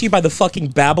House, brought to you by the fucking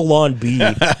Babylon Bee.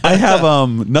 I have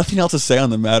nothing else to say on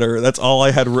the matter. That's all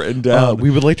I had written down. We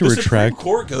would like to the Supreme retract.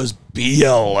 Court goes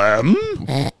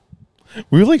BLM.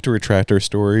 We would like to retract our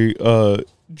story.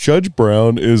 Judge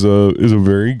Brown is a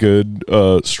very good,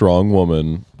 strong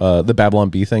woman. The Babylon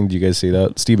Bee thing. Do you guys see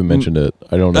that? Steven mentioned it.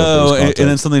 I don't know. Oh, if it was and content.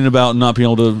 then something about not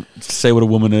being able to say what a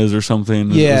woman is or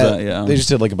something. Yeah, they just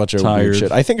did like a bunch of Tired. weird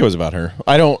shit. I think it was about her.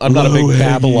 I'm not a big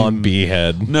Babylon Bee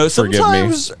head. No, Forgive me.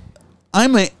 sometimes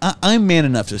I'm man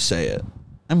enough to say it.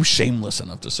 I'm shameless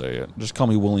enough to say it. Just call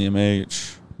me William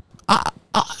H.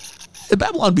 The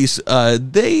Babylon Beast,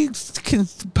 they can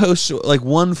post like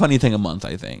one funny thing a month,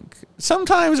 I think.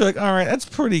 Sometimes they're like, all right, that's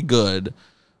pretty good.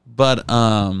 But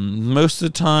most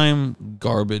of the time,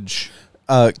 garbage.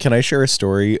 Can I share a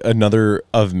story? Another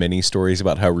of many stories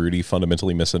about how Rudy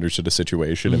fundamentally misunderstood a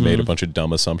situation and made a bunch of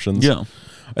dumb assumptions. Yeah.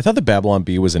 I thought the Babylon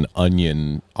Bee was an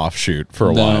Onion offshoot for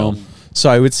a No. while. So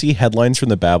I would see headlines from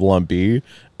the Babylon Bee,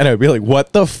 and I would be like,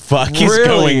 what the fuck is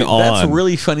going on? That's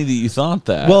really funny that you thought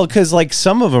that. Well, because like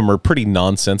some of them are pretty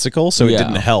nonsensical, so it Yeah.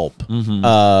 didn't help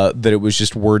that it was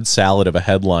just word salad of a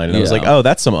headline, and I was Yeah. like, "Oh,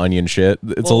 that's some Onion shit."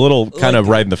 It's a little kind of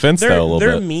riding the fence They're, though, a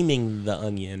they're little bit. memeing the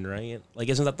Onion, right? Like,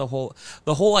 isn't that the whole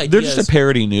idea? they're just is- a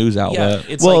parody news Yeah, outlet.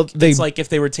 it's Well, like they- it's like if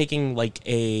they were taking like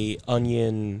a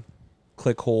Onion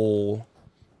clickhole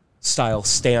style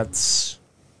stance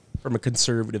from a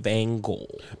conservative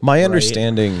angle. My right?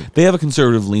 understanding, They have a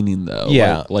conservative leaning, though.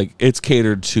 Yeah. Like it's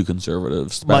catered to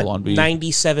conservatives. Babylon Bee.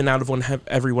 97 out of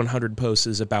every 100 posts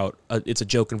is about it's a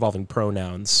joke involving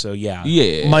pronouns. So yeah,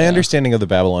 Yeah. my understanding of the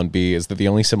Babylon Bee is that the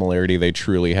only similarity they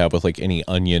truly have with like any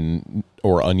Onion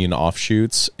or Onion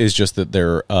offshoots is just that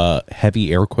they're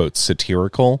heavy air quotes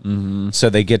satirical. So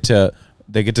they get to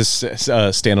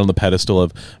stand on the pedestal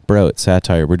of, bro, it's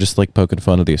satire. We're just like poking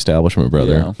fun at the establishment,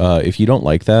 brother. If you don't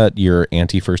like that, you're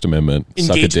anti-First Amendment.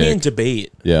 Suck a engage me in dick.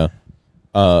 debate. Yeah.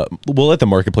 We'll let the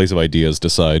marketplace of ideas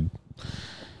decide.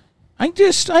 I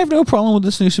have no problem with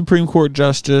this new Supreme Court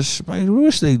justice. I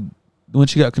wish when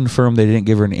she got confirmed, they didn't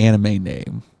give her an anime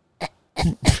name.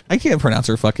 I can't pronounce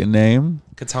her fucking name.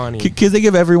 Katani. Because they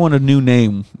give everyone a new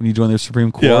name when you join the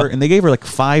Supreme Court, Yeah. and they gave her like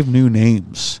 5 new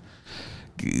names.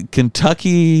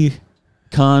 Kentucky,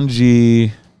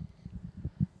 Kanji,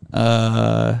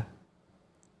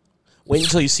 Wait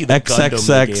until you see the Gundam they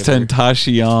XXX gave her.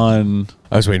 Tentacion.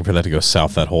 I was waiting for that to go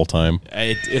south that whole time.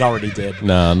 It already did.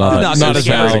 No, not not as as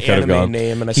far as bad. it could have anime gone.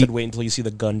 name, and I said, wait until you see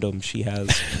the Gundam she has.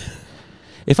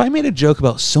 If I made a joke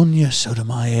about Sonia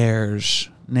Sotomayor's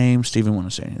name Steven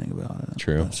wouldn't say anything about it.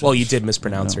 True. Well, you did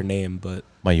mispronounce her name, but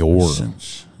Mayor.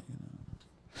 Since,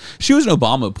 she was an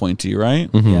Obama appointee, right?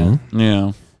 yeah,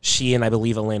 Yeah. she and I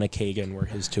believe Elena Kagan were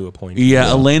his two appointees. Yeah,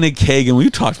 Elena Kagan.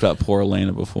 We've talked about poor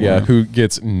Elena before. Yeah, who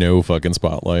gets no fucking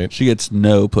spotlight. She gets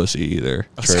no pussy either.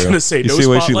 I was gonna say, You no see the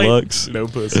way she spotlight, looks? no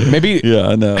pussy. Maybe Yeah,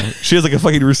 I know. She has like a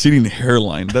fucking receding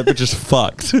hairline. That bitch is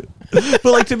fucked. But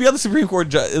like to be on the Supreme Court,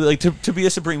 to be a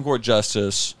Supreme Court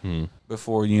justice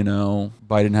before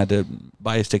Biden had to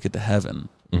buy his ticket to heaven.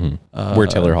 where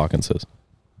Taylor Hawkins is.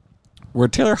 Where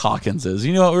Taylor Hawkins is.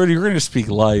 You know what? You're going to speak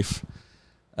life.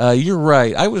 You're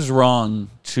right. I was wrong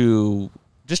to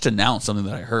just announce something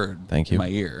that I heard. Thank you. In my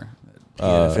ear. He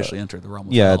had officially entered the realm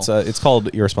of Yeah, hell. it's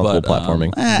called irresponsible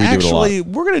platforming. We Actually, do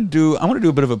it a lot. I'm gonna do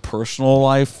a bit of a personal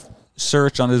life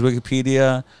search on his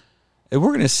Wikipedia, and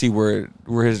we're gonna see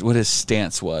what his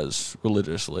stance was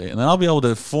religiously, and then I'll be able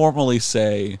to formally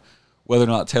say whether or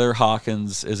not Taylor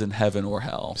Hawkins is in heaven or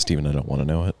hell. Steven, I don't want to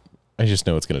know it. I just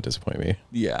know it's going to disappoint me.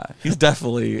 Yeah, he's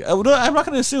definitely. I'm not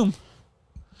gonna assume.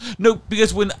 No,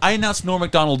 because when I announced Norm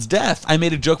Macdonald's death, I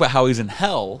made a joke about how he's in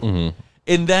hell.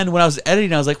 And then when I was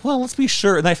editing, I was like, well, let's be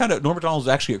sure. And I found out Norm Macdonald was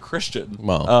actually a Christian.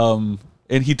 Well.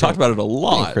 And he talked about it a Being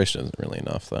lot. Christian isn't really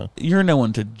enough, though. You're no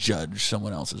one to judge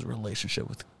someone else's relationship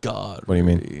with God. What do you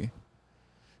mean? Rudy.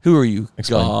 Who are you?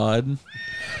 Explain. God.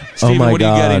 Steven, my what are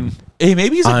you God. getting? Hey,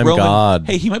 maybe he's like I'm Roman. God.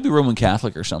 Hey, he might be Roman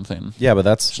Catholic or something. Yeah, but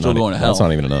that's Still going to hell. That's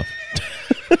not even enough.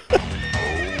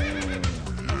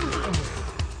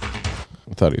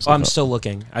 I thought he was. I'm still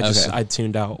looking. Okay. I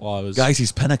tuned out while I was. Guys,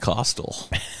 he's Pentecostal.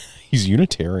 He's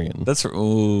Unitarian. That's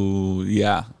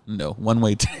yeah. No,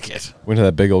 one-way ticket. Went to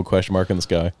that big old question mark in the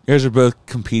sky. You guys are both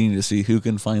competing to see who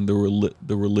can find the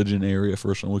religion area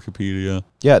first on Wikipedia.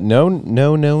 Yeah, no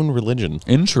known religion.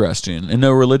 Interesting. And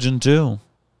no religion, too.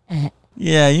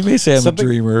 Yeah, you may say I'm Something- a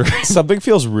dreamer. Something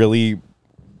feels really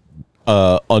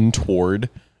untoward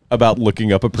about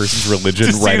looking up a person's religion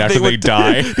To see right if after they went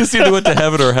die. to see if they went to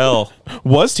heaven or hell.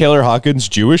 Was Taylor Hawkins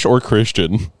Jewish or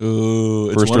Christian? Ooh,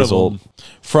 it's First one result of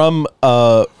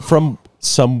them. from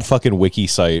some fucking wiki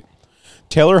site.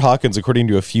 Taylor Hawkins, according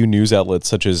to a few news outlets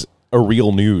such as A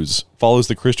Real News, follows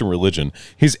the Christian religion.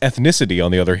 His ethnicity,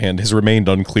 on the other hand, has remained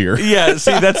unclear. Yeah,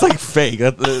 see, that's like fake.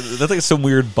 That's like some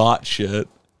weird bot shit.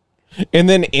 And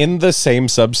then in the same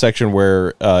subsection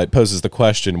where it poses the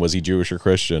question, was he Jewish or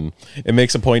Christian, it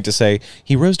makes a point to say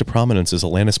he rose to prominence as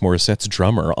Alanis Morissette's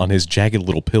drummer on his Jagged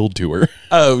Little Pill tour.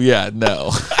 Oh, yeah,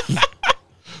 no.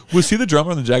 Was he the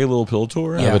drummer on the Jagged Little Pill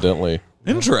tour? Yeah. Evidently.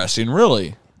 Interesting,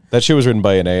 really. That shit was written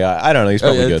by an AI. I don't know. He's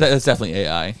probably good. That's definitely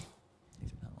AI.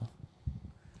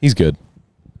 He's good.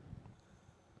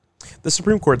 The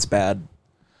Supreme Court's bad.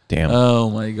 Damn. Oh,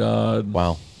 my God.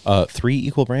 Wow. 3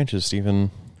 equal branches,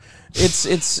 Stephen.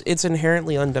 It's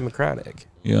inherently undemocratic.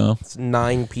 Yeah. It's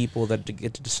 9 people that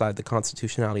get to decide the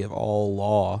constitutionality of all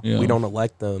law. Yeah. We don't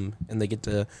elect them, and they get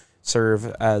to serve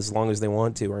as long as they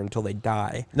want to or until they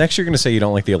die. Next, you're going to say you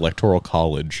don't like the Electoral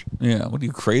College. Yeah. What are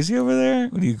you, crazy over there?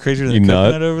 What are you, crazier You than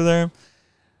nut? coconut over there?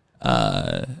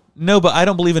 No, but I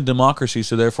don't believe in democracy,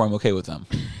 so therefore I'm okay with them.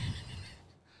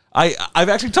 I've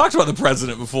actually talked about the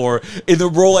president before in the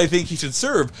role I think he should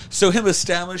serve. So him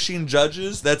establishing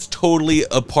judges, that's totally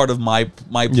a part of my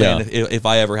plan Yeah. if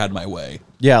I ever had my way.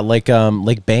 Yeah, like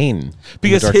Bane.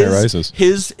 Because in The Dark Knight Rises.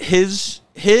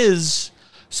 his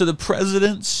so the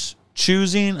president's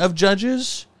choosing of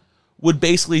judges would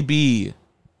basically be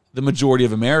the majority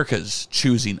of America's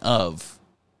choosing of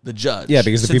the judge. Yeah,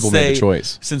 because the people made the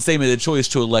choice. Since they made the choice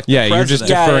to elect Yeah, the you're just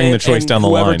president. deferring the choice and down the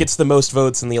whoever line. gets the most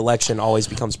votes in the election always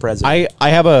becomes president. I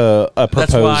have a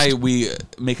proposed That's why we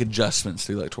make adjustments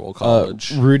to the Electoral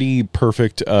College. Rudy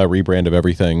perfect rebrand of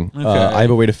everything. Okay. I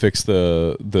have a way to fix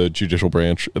the judicial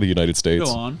branch of the United States.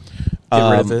 Go on. Get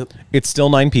rid of it. It's still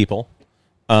 9 people,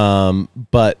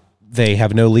 but they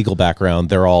have no legal background.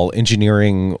 They're all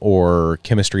engineering or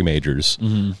chemistry majors,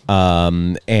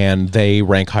 and they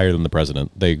rank higher than the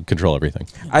president. They control everything.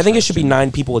 I think it should be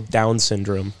 9 people with Down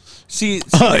syndrome. See,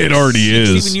 It already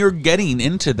is. Steven, you're getting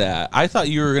into that. I thought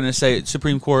you were going to say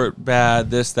Supreme Court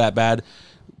bad, this, that bad.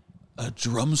 A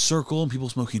drum circle and people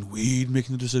smoking weed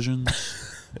making the decisions.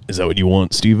 Is that what you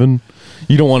want, Stephen?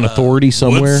 You don't want authority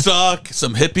somewhere? Woodstock,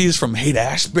 some hippies from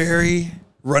Haight-Ashbury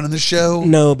running the show.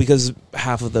 No, because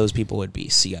half of those people would be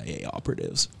CIA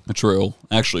operatives. True.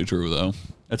 Actually true, though.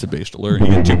 That's a based alert. You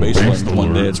get 2 based alerts in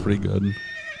one day. It's pretty good.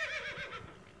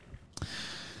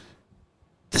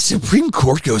 The Supreme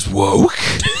Court goes woke?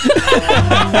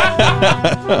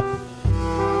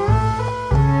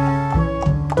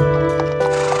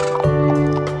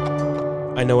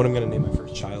 I know what I'm going to name my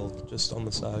first child, just on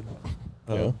the side.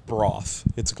 Yeah. Broth.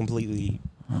 It's a completely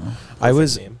I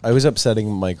was name. upsetting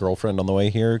my girlfriend on the way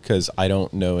here because I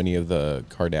don't know any of the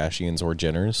Kardashians or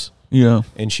Jenners. Yeah.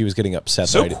 And she was getting upset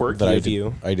So that, quirky that of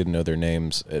you. I didn't know their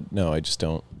names. No, I just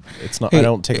don't. It's not. Hey, I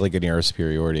don't take like an air of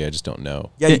superiority. I just don't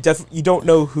know. Yeah, you don't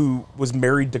know who was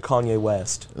married to Kanye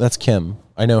West. That's Kim.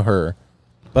 I know her,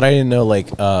 but I didn't know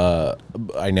like.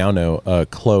 I now know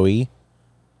Chloe,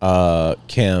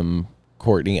 Kim,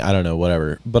 Courtney. I don't know,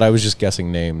 whatever. But I was just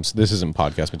guessing names. This isn't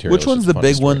podcast material. Which it's one's just the a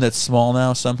funny big one story. that's small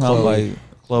now somehow? Chloe. By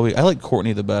Chloe. I like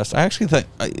Courtney the best. I actually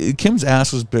think Kim's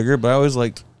ass was bigger, but I always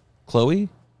liked Chloe.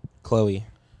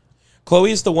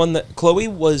 Chloe is the one that Chloe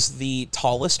was the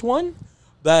tallest one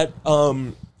that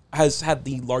has had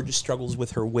the largest struggles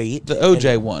with her weight. The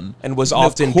OJ one. and was No,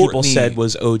 often people Courtney- said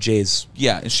was OJ's.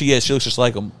 Yeah, she is. She looks just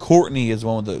like him. Courtney is the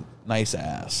one with the nice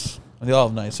ass. They all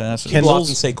have nice asses. People Kendall's-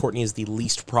 often say Courtney is the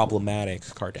least problematic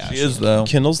Kardashian. She is though.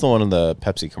 Kendall's the one in the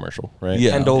Pepsi commercial, right?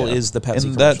 Yeah. Kendall is the Pepsi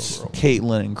and commercial that's girl.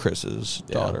 Caitlyn and Chris's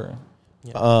daughter.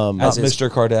 As Not is, Mr.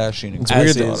 Kardashian and as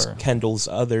Chris's is daughter. Kendall's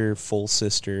other full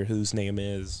sister, whose name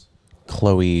is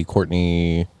Chloe,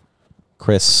 Courtney,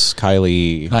 Chris,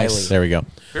 Kylie. Nice. There we go.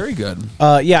 Very good.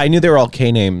 Yeah, I knew they were all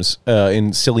K names,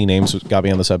 and silly names got me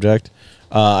on the subject.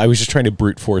 I was just trying to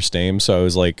brute force names, so I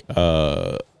was like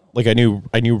I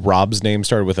knew Rob's name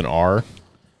started with an R,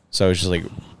 so I was just like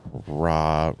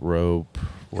Rope,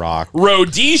 Rock.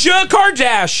 Rhodesia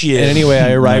Kardashian. And anyway,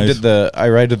 I arrived Nice.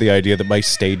 at the idea that my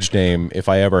stage name, if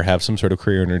I ever have some sort of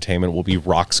career in entertainment, will be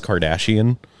Rox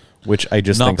Kardashian, which I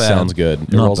just Not think bad. sounds good.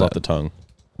 It Not rolls off bad. the tongue.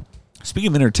 Speaking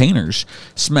of entertainers,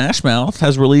 Smash Mouth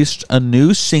has released a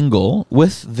new single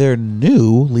with their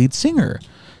new lead singer,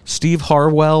 Steve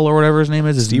Harwell or whatever his name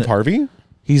is. Steve Harvey?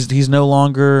 He's no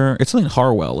longer. It's something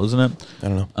Harwell, isn't it? I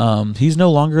don't know. He's no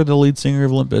longer the lead singer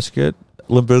of Limp Bizkit.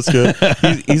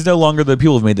 he's no longer the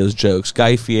people who've made those jokes.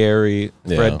 Guy Fieri,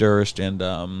 Yeah. Fred Durst, and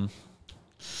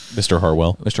Mr.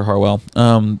 Harwell. Mr. Harwell.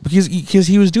 Because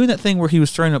he was doing that thing where he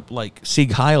was throwing up like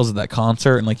Sieg Heils at that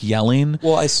concert and like yelling.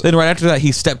 Well, then right after that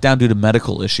he stepped down due to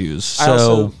medical issues.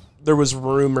 So there was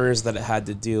rumors that it had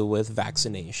to do with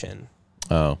vaccination.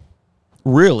 Oh.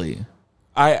 really,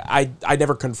 I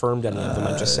never confirmed any of them.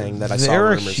 I'm just saying that I saw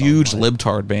they're a rumors huge online,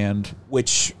 libtard band.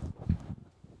 which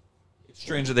It's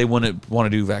strange that they wouldn't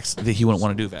want to do that he wouldn't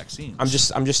want to do vaccines. I'm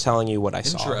just telling you what I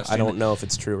saw. Interesting. I don't know if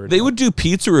it's true or They not. would do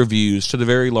pizza reviews to the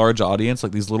very large audience,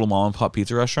 like these little mom and pop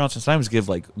pizza restaurants, and sometimes give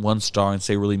like 1 star and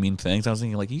say really mean things. I was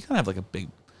thinking like you kind of have like a big,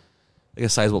 like a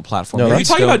sizable platform. No, Maybe Are you that's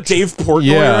talking don't- about Dave Portnoy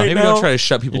Yeah. right Maybe now? don't try to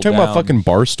shut people You're talking down. about fucking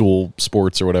Barstool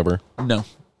Sports or whatever. No,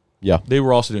 Yeah. they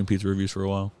were also doing pizza reviews for a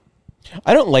while.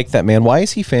 I don't like that man. Why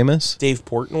is he famous? Dave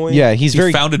Portnoy. Yeah, he's He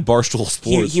very founded Barstool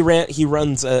Sports. He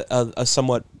runs a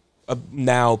somewhat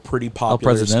now pretty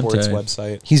popular Presidente. sports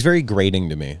website. he's very grating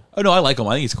to me. Oh no, I like him.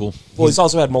 I think he's cool. Well, he's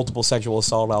also had multiple sexual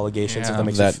assault allegations. Yeah. If that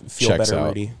makes That you feel checks better, out.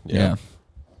 Rudy. Yeah.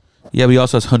 Yeah, but he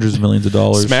also has hundreds of millions of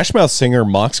dollars. Smash Mouth singer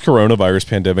mocks coronavirus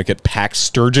pandemic at PAX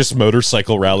Sturgis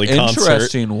motorcycle rally concert.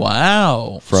 Interesting.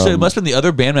 Wow. So it must have been the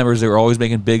other band members that were always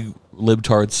making big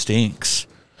libtard stinks.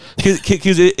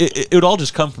 Because it would all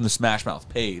just come from the Smash Mouth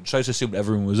page. So I just assumed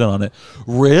everyone was in on it.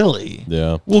 Really?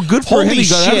 Yeah. Well, good for him. Holy He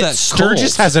got out of shit! that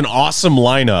Sturgis cult. has an awesome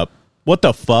lineup. What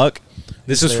the fuck?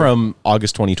 This is from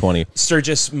August 2020.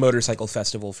 Sturgis Motorcycle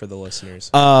Festival for the listeners.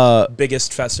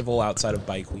 Biggest festival outside of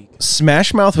Bike Week.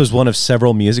 Smash Mouth was one of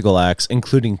several musical acts,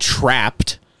 including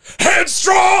Trapped.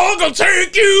 Headstrong, I'll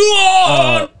take you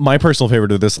on. My personal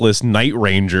favorite of this list: Night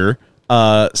Ranger,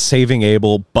 Saving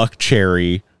Abel, Buck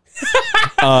Cherry,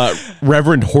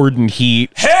 Reverend Horden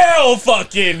Heat, Hell,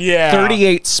 fucking yeah.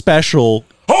 38 Special,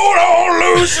 Hold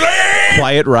on loosely.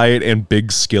 Quiet Riot, and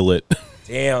Big Skillet.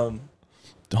 Damn.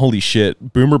 Holy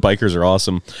shit. Boomer bikers are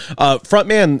awesome.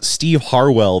 Frontman Steve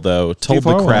Harwell, though, told the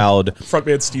Harwell. crowd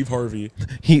Frontman Steve Harvey.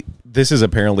 this is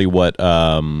apparently what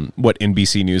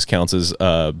NBC News counts as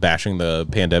bashing the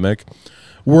pandemic.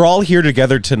 We're all here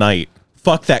together tonight.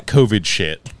 Fuck that COVID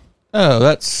shit. Oh,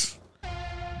 that's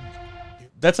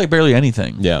like barely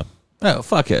anything. Yeah. Oh,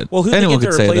 fuck it. Well, who Anyone they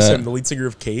get could to say replace that. him? The lead singer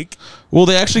of Cake? Well,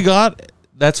 they actually got.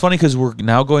 That's funny because we're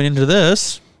now going into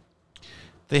this.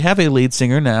 They have a lead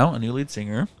singer now, a new lead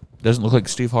singer. Doesn't look like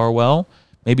Steve Harwell.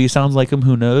 Maybe he sounds like him.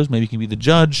 Who knows? Maybe he can be the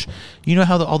judge. You know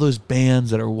how all those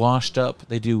bands that are washed up,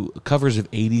 they do covers of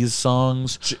 80s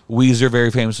songs. Weezer,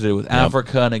 very famous, did it with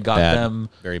Africa, and it got Bad. them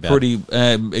Very bad. pretty.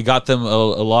 It got them a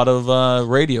lot of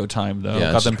radio time, though.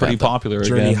 Yeah, Got them it's pretty crap. popular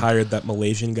Journey again. hired that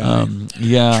Malaysian guy.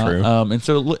 Yeah. True. And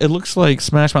so it looks like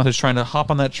Smash Mouth is trying to hop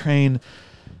on that train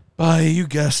by, you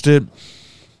guessed it,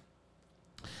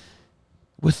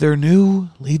 with their new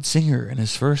lead singer in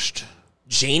his first.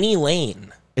 Janie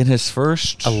Lane. in his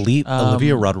first Elite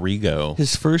Olivia Rodrigo.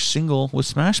 His first single with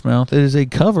Smash Mouth. It is a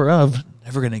cover of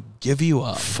 "Never Gonna Give You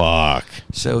Up." Fuck.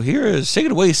 So here is, take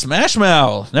it away, Smash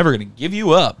Mouth. "Never Gonna Give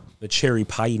You Up." The cherry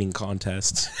pie eating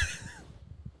contest.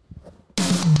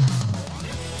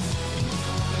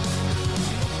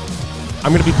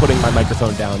 I'm going to be putting my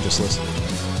microphone down, just listen.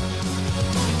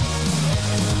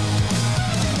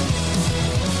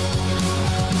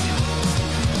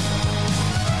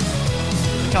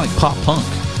 Kind of like pop punk.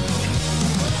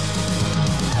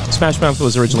 Smash Mouth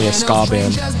was originally a ska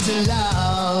band.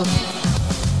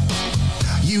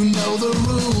 You know the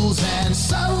rules, and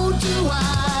so do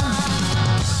I.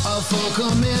 A full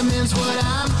commitment's what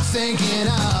I'm thinking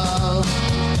of.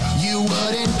 You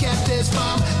wouldn't get this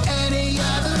from any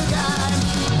other guy.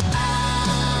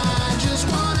 I just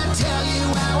wanna tell you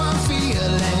how I'm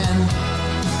feeling.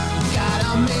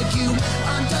 Gotta make you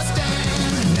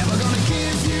understand. Never gonna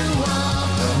give you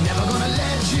up. Never gonna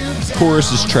let you down.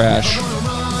 Chorus is trash.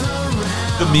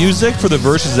 The music for the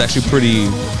verse is actually pretty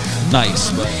nice.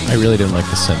 But I really didn't like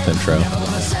the synth intro.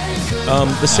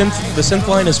 The synth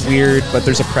line is weird, but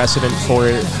there's a precedent for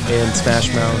it in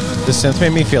Smash Mouth. The synth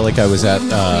made me feel like I was at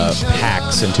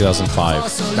PAX in 2005.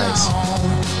 Nice.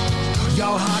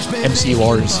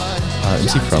 MCURs.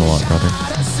 MC Frontalot,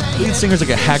 brother. lead singer's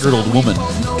like a haggard old woman.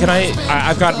 Can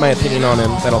I've got my opinion on him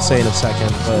that I'll say in a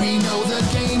second, but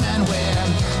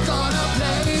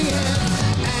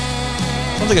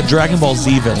Sounds like a Dragon Ball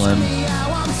Z villain.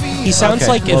 he sounds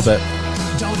like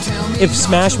if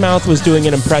Smash Mouth was doing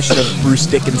an impression of Bruce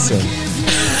Dickinson.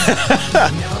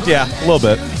 Yeah, a little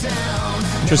bit.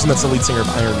 Tristan, that's the lead singer of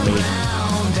Iron Maiden.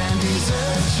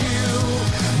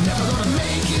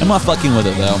 I'm not fucking with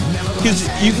it though.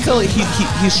 You can tell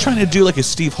he's trying to do like a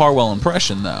Steve Harwell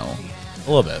impression though.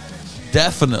 A little bit.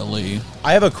 Definitely.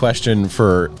 I have a question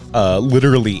for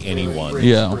literally anyone.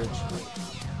 Yeah.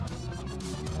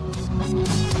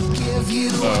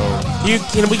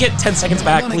 Can we get 10 seconds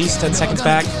back, please? 10 seconds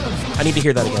back. I need to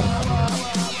hear that again.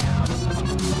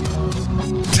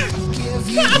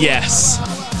 Yes.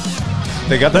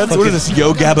 They got that. What is this?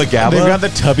 Yo Gabba Gabba? They've got the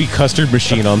Tubby Custard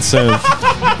Machine on synth.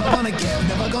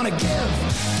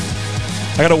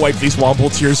 I gotta wipe these wobble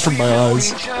tears from my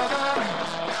eyes.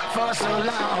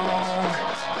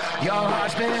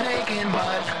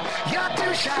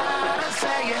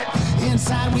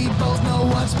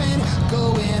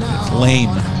 Lame.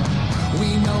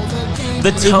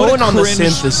 The tone on the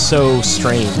synth is so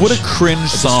strange. What a cringe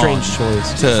song. It's a strange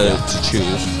choice to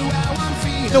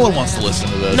choose. No one wants to listen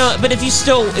to this. No, but if you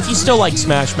still like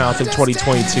Smash Mouth in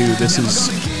 2022, this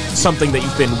is something that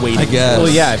you've been waiting I guess. Well,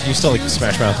 yeah, if you still like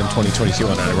Smash Mouth in 2022,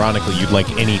 and ironically, you'd like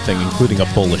anything, including a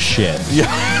bowl of shit. Yeah.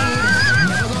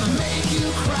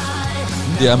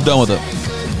 Yeah, I'm done with it.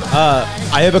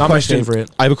 I have a Not my question. favorite.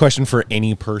 I have a question for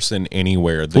any person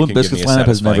anywhere that Limp can give me Bizkit's a lineup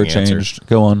has never satisfying answer. changed.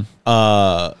 Go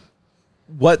on.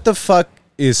 What the fuck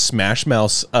is Smash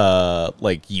Mouth's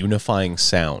like unifying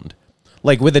sound?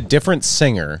 Like with a different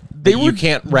singer, you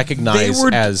can't recognize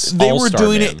as All-Star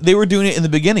doing Band. it. They were doing it in the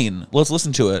beginning. Let's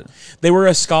listen to it. They were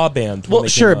a ska band. when Well, they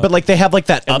sure, came up. but like they have like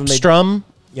that And up then they- strum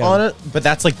Yeah. on it. But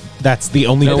that's the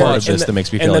only And part then- of this and that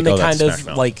makes me feel and like then oh, they that's kind Smash of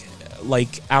Mouth.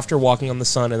 like after Walking on the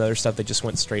Sun and other stuff, they just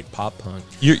went straight pop punk.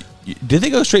 Did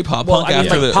they go straight pop punk I mean,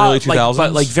 after like the pop, early 2000s?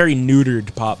 but like very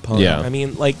neutered pop punk. Yeah. I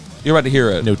mean, like You're about to hear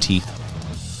it. No teeth.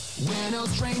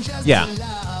 Yeah.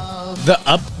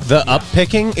 The up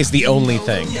picking is the only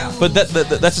thing. But that's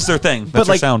just their thing. That's But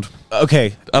their like sound.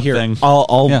 Okay, Up here, thing.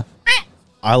 I'll Yeah.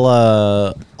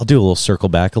 I'll do a little circle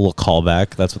back, a little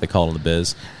callback. That's what they call it in the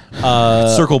biz.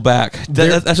 Circle back.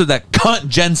 That's what that cunt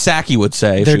Jen Psaki would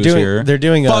say if she was here. They're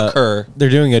doing Fuck her. They're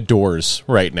doing a Doors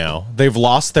right now. They've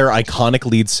lost their iconic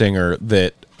lead singer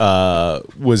that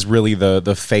was really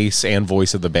the face and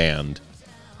voice of the band,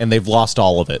 and they've lost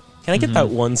all of it. can I get that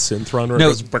one synth run where No. it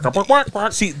goes bark, bark, bark,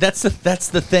 bark? See, that's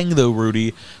the thing though,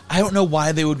 Rudy. I don't know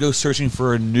why they would go searching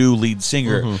for a new lead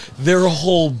singer. Their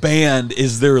whole band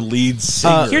is their lead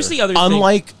singer. Here's the other thing.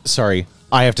 Unlike, sorry,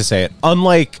 I have to say it.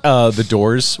 Unlike the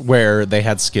Doors, where they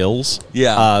had skills, they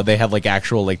had like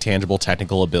actual like tangible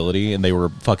technical ability, and they were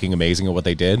fucking amazing at what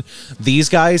they did. These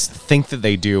guys think that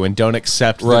they do and don't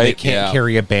accept that they Right, can't yeah.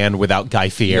 carry a band without Guy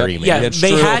Fieri. Yep. man. Yeah, It's they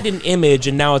true. had an image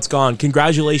and now it's gone.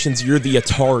 Congratulations, you're the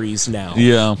Ataris now.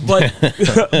 Yeah. But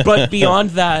but beyond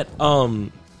that,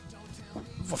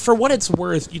 for what it's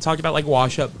worth, you talked about like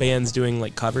wash up bands doing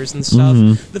like covers and stuff.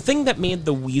 Mm-hmm. The thing that made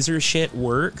the Weezer shit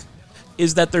work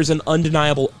is that there's an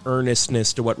undeniable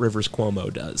earnestness to what Rivers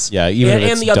Cuomo does. Yeah, even if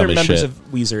and it's the other dumb as members shit.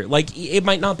 of Weezer. Like it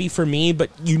might not be for me, but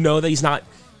you know that he's not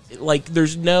like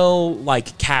there's no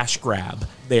like cash grab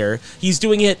there. He's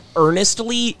doing it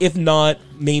earnestly, if not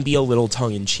maybe a little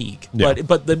tongue in cheek. Yeah.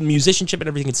 But the musicianship and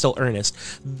everything is still earnest.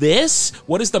 This,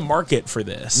 what is the market for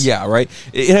this? Yeah, right.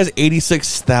 It has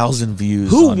 86,000 views.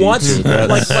 Who on wants YouTube.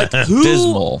 like who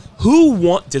Dismal. Who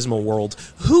want Dismal World?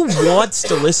 Who wants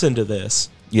to listen to this?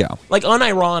 Yeah, Like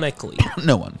unironically.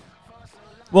 no one.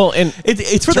 Well, and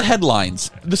It's for the headlines.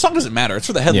 The song doesn't matter. It's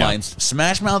for the headlines.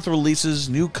 Smash Mouth releases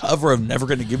new cover of Never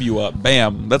Gonna Give You Up.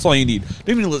 Bam. That's all you need.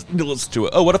 Don't even need to listen to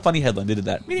it. Oh, what a funny headline. They did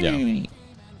that. Yeah.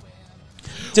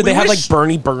 Did they have wish- like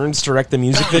Bernie Burns direct the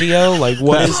music video? Like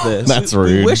what is this? That's We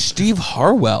rude. wish Steve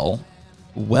Harwell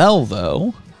well,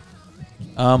 though.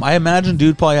 I imagine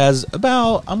dude probably has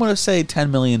about, I'm going to say $10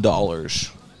 million. Look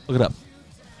it up.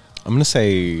 I'm gonna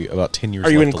say about 10 years.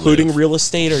 Are you left to including live. real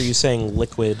estate or are you saying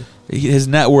liquid? His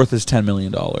net worth is $10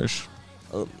 million.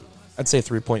 I'd say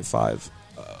 3.5.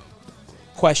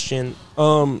 Question.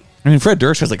 I mean, Fred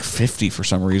Durst has like 50 for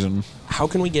some reason. How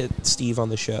can we get Steve on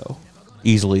the show?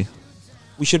 Easily.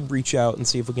 We should reach out and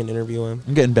see if we can interview him.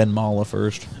 I'm getting Ben Mala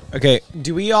first. Okay,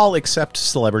 do we all accept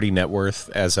Celebrity Net Worth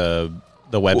as the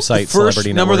website The first Celebrity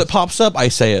Net number Worth? that pops up, I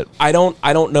say it. I don't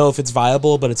know if it's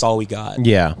viable, but it's all we got.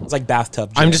 Yeah. It's like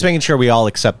bathtub. I'm gin. just making sure we all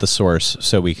accept the source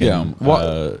so we can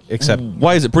accept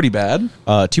Why is it pretty bad?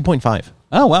 2.5.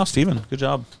 Oh, wow, Steven. Good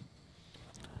job.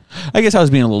 I guess I was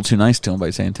being a little too nice to him by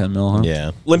saying 10 mil, huh?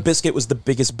 Yeah. Limp Bizkit was the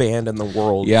biggest band in the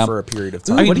world Yeah. for a period of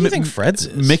time. I mean, What do you think Fred's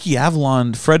is? Mickey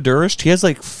Avalon, Fred Durst, he has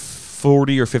like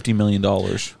 40 or $50 million.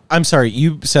 I'm sorry,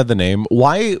 you said the name.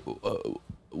 Why?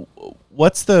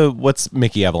 What's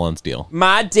Mickey Avalon's deal?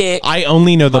 My dick. I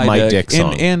only know the My Dick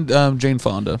song. And Jane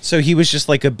Fonda. So he was just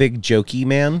like a big jokey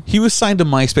man. He was signed to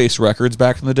MySpace Records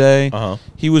back in the day. Uh-huh.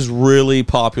 He was really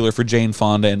popular for Jane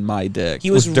Fonda and My Dick.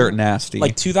 He was with Dirt Nasty.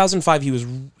 Like 2005, he was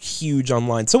huge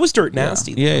online. So was Dirt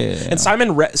Nasty. Yeah. And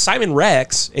Simon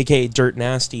Rex, aka Dirt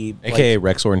Nasty, AKA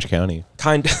Rex Orange County.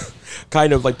 kind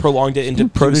of like prolonged it into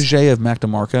protege of Mac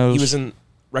DeMarco's. He was in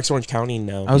Rex Orange County.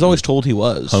 No, I was always told he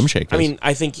was. Home Shakers. I mean,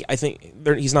 I think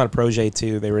he's not a protege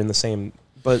too. They were in the same.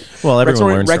 But Well,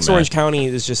 everyone learns Rex from Orange that. County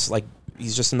is just like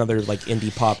he's just another like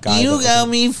indie pop guy. You that, got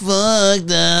me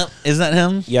fucked up. Isn't that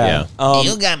him? yeah.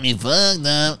 You got me fucked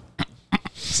up.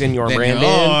 Senor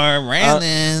Brandon.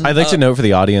 Brandon. I'd like to note for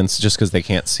the audience, just because they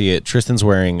can't see it, Tristan's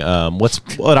wearing what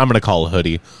I'm going to call a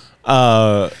hoodie.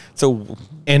 So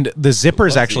And the zipper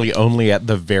is actually only at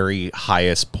the very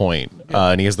highest point,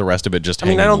 and he has the rest of it just I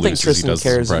mean, hanging I don't think loose as he Tristan does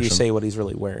this cares if you impression. say what he's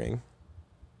really wearing.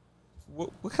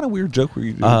 what kind of weird joke were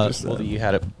you doing? just Well, then? you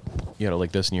had it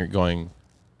like this, and you're going,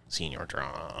 Senior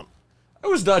Trump. I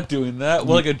was not doing that.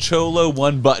 Well, like a Cholo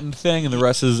one button thing, and the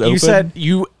rest is open.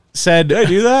 You said Did I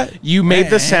do that? You made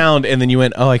the sound, and then you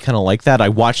went, "Oh, I kind of like that." I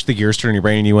watched the gears turn in your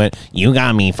brain, and you went, "You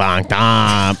got me fucked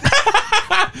up."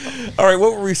 All right,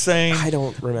 what were we saying? I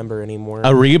don't remember anymore.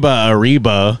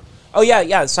 Ariba. Oh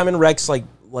yeah. Simon Rex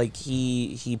like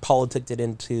he politicked it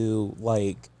into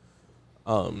like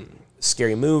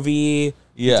Scary Movie.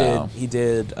 Yeah. He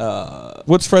did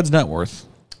What's Fred's net worth?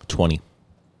 20.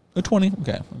 A 20.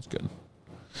 Okay, that's good.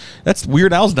 That's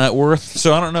Weird Al's net worth.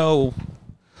 So I don't know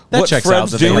That what checks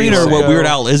Fred's out. The doing thing or is- what Weird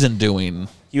Al isn't doing.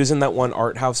 he was in that one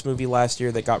art house movie last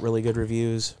year that got really good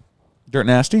reviews. Dirt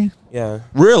Nasty. Yeah.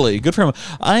 Really good for him.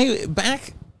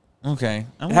 Okay.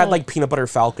 It had like Peanut Butter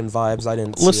Falcon vibes. I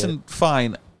didn't see Listen, it.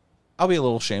 fine. I'll be a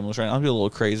little shameless right now. I'll be a little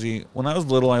crazy. When I was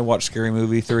little, I watched Scary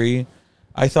Movie 3.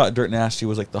 I thought Dirt Nasty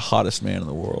was like the hottest man in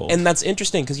the world. And that's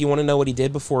interesting because you want to know what he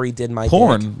did before he did My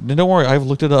porn. Dick. Don't worry, I've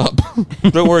looked it up.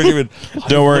 Don't worry, David.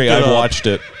 Don't worry, Look it I've up. watched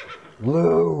it.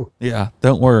 Yeah,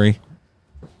 don't worry.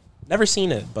 Never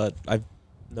seen it, but I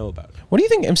know about it. What do you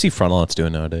think MC Frontlot's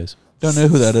doing nowadays? Don't know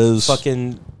who that is.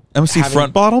 Fucking MC having-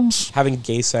 Front Bottoms. having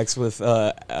gay sex with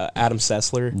Adam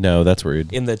Sessler No, that's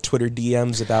rude. in the Twitter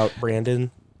DMs about Brandon.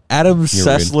 Adam You're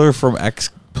Sessler from X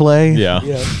Play. Yeah.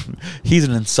 He's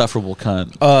an insufferable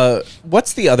cunt.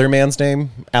 What's the other man's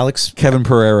name? Alex? Kevin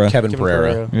Pereira. Kevin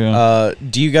Pereira. Yeah.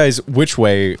 Do you guys, which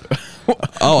way?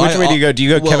 Oh, which way do you go? Do you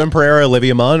go well- Kevin Pereira,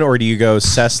 Olivia Munn, or do you go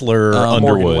Sessler,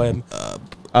 Underwood? Morgan Webb.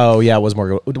 Oh, yeah, it was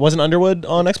Morgan. Wasn't Underwood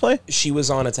on X-Play? She was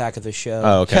on Attack of the Show.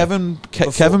 Oh, okay. Kevin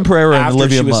Pereira and after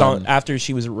Olivia she was Munn. after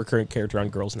she was a recurrent character on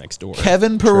Girls Next Door.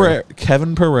 Kevin Pereira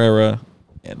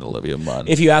and Olivia Munn.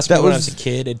 If you asked me That when I was a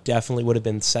kid, it definitely would have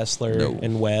been Sessler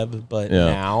and Webb. But Yeah.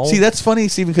 now, See, that's funny,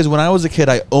 Stephen, because when I was a kid,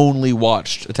 I only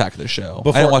watched Attack of the Show.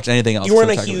 I didn't watch anything else. you weren't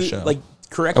from a Attack of the huge Show. like.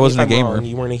 Correct I me wasn't if a I'm gamer. wrong,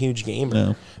 you weren't a huge gamer.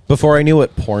 No. Before I knew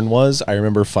what porn was, I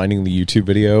remember finding the YouTube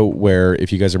video where,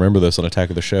 if you guys remember this on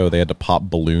Attack of the Show, they had to pop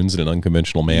balloons in an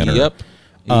unconventional manner. Yep.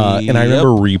 And I remember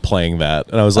replaying that,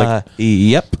 and I was like,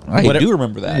 "Yep, I What- do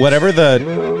remember that." whatever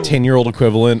the 10-year-old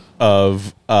equivalent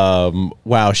of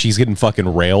wow, she's getting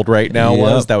fucking railed right now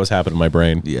Yep. that was happening in my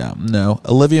brain. Yeah, no,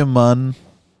 Olivia Munn.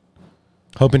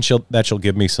 Hoping she'll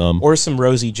give me some Or some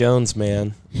Rosie Jones,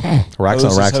 man. racks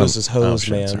on racks on Hose is hose,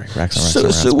 shit, man. sorry. Racks on racks So, on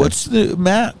racks, so man. what's the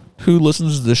Matt who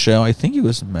listens to the show? I think it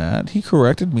was Matt. He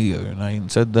corrected me the other night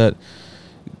and said that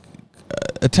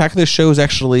Attack of the Show is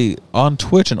actually on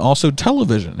Twitch and also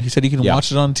television. He said he can Yeah.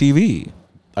 watch it on TV.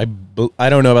 I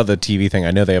don't know about the TV thing.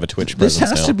 I know they have a Twitch This presence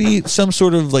has now. to be some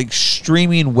sort of like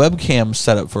streaming webcam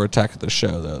setup for Attack of the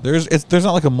Show, though. There's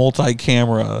not like a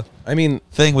multi-camera I mean,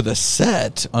 thing with a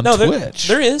set on No, Twitch.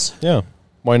 there is. yeah.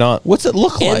 Why not? What's it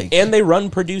look like? And they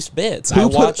run produced bits. who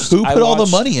put all the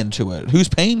watched money into it? Who's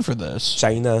paying for this?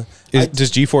 China. Does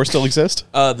G4 still exist?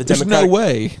 The There's Democratic, no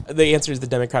way. The answer is the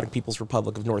Democratic People's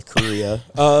Republic of North Korea.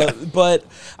 But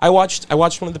I watched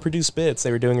one of the produced bits. They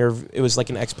were doing it was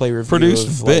like an X-Play review. Produced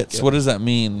of, bits. Like, What does that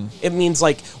mean? it means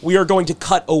like we are going to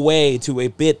cut away to a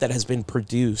bit that has been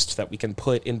produced that we can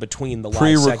put in between the live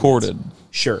Pre-recorded. segments.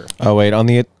 Sure. Oh wait, on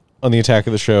the Attack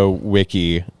of the Show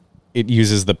wiki, it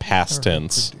uses the past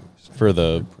tense for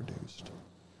the.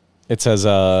 It says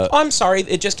Oh, I'm sorry.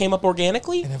 It just came up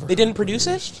organically. They didn't produce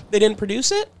it. They didn't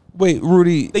produce it. Wait,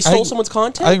 Rudy. They stole someone's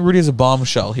content. I think Rudy has a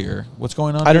bombshell here. What's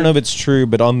going on? I don't know here? if it's true,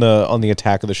 but on the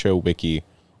Attack of the Show wiki,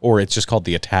 or it's just called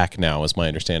the Attack now, is my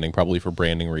understanding, probably for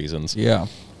branding reasons. Yeah.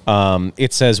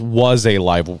 It says was a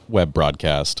live web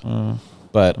broadcast,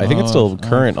 but I think it's still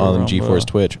current on G4's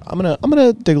Twitch. I'm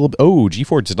gonna dig a little. Oh,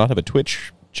 G4 does not have a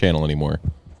Twitch channel anymore.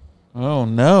 Oh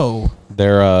no.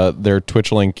 Their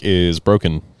Twitch link is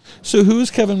broken. So who's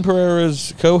Kevin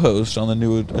Pereira's co-host on the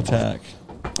new Attack?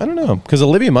 I don't know, because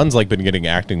Olivia Munn's like been getting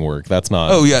acting work. That's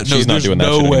not. Oh yeah, she's not doing that.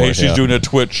 No shit way anymore, she's yeah. doing a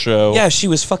Twitch show. Yeah, she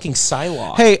was fucking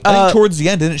Psylocke. Hey, I think towards the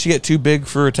end, didn't she get too big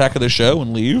for Attack of the Show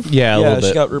and leave? yeah, a yeah, little bit.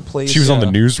 she got replaced. She was on the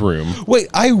yeah. newsroom. Wait,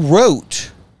 I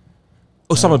wrote.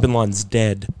 Osama bin Laden's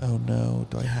dead. Oh no,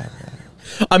 do I have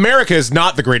that? America is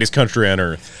not the greatest country on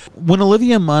earth. When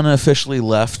Olivia Munn officially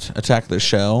left Attack of the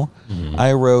Show,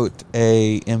 I wrote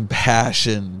a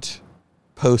impassioned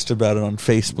post about it on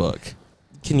Facebook.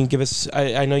 Can you give us?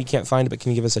 I know you can't find it, but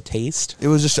can you give us a taste? It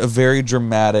was just a very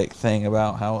dramatic thing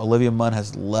about how Olivia Munn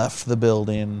has left the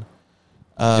building.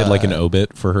 Did like an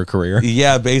obit for her career.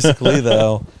 Yeah, basically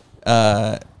though.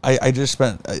 I just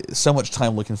spent so much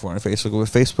time looking for it on Facebook.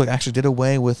 But Facebook actually did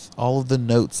away with all of the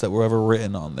notes that were ever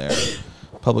written on there.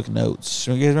 Public notes.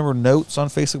 You guys remember notes on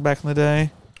Facebook back in the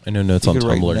day? I know notes You on could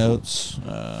write Tumblr. notes.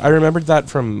 I remembered that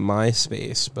from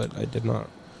MySpace, but I did not.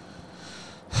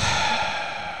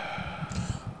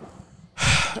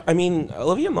 I mean,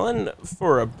 Olivia Munn,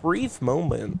 for a brief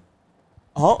moment,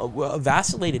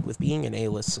 vacillated with being an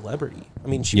A-list celebrity. I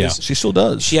mean, Yeah. She still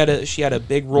does. she had a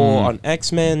big role on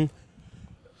X-Men.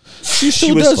 She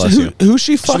still was- does. bless you. Who's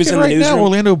she was fucking in the right now? newsroom.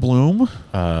 Orlando Bloom?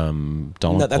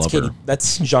 Donald No, that's Glover. Katie.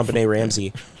 That's Jean-Benet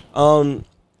Ramsey.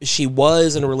 She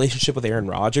was in a relationship with Aaron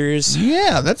Rodgers.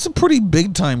 Yeah, that's a pretty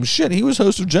big time shit. He was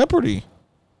host of Jeopardy.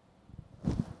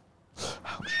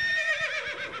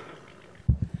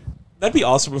 That'd be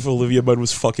awesome if Olivia Munn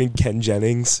was fucking Ken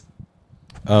Jennings.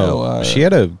 Oh, she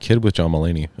had a kid with John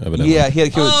Mulaney. Evidently. Yeah, he had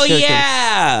a kid. Oh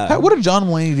yeah. What did John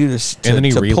Mulaney do And then he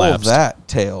to pull relapsed. that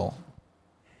tail?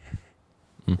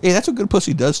 Hey, that's what good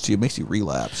pussy does to you. It makes you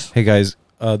relapse. Hey guys,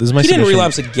 this is my. He didn't submission.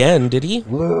 relapse again, did he?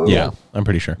 Yeah, I'm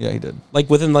pretty sure. Yeah, he did. Like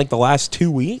within like the last 2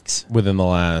 weeks? Within the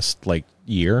last like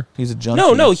year. He's a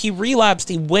junkie. No, he relapsed.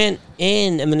 He went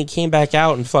in and then he came back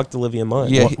out and fucked Olivia Munn.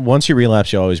 Yeah, Once you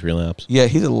relapse, you always relapse. Yeah,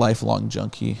 he's a lifelong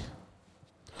junkie.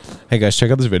 Hey guys, check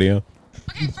out this video.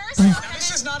 Okay, first,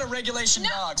 This is not a regulation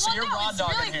dog, so you're raw it's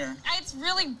dogging really, here. It's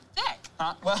really thick.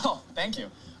 Well, thank you.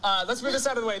 Let's move this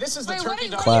out of the way. This is the Wait, what do turkey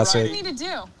you dog. Classic. want me to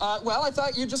do? Well, I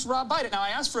thought you'd just raw bite it. Now, I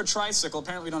asked for a tricycle.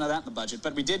 Apparently, we don't have that in the budget,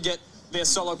 but we did get the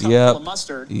solo cup Yep. full of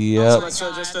mustard. Yep. So it's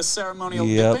just a ceremonial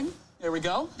Yep. dipping. There we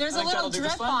go. There's I a think little that'll do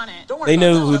just drip fine. on it. Don't worry They about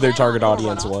know that. who their Don't target run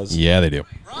audience off. was. Yeah, they do.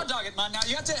 Raw dog it, man. Now,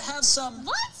 you have to have some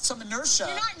inertia.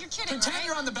 You're kidding, Pretend right?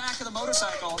 you're on the back of the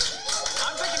motorcycle. I'm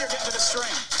thinking you're getting to the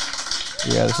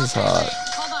string. Yeah, this is Okay, hot. wait,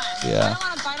 hold on. Yeah. I don't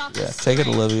want to bite off Yeah, this take it,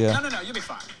 string. Olivia. No, you'll be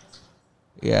fine.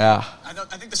 Yeah.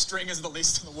 I think the string is the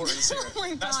least of the worries here. Oh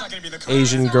my That's God. not going to be the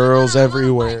Asian So girls I wanna bite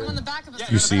everywhere. on the back of a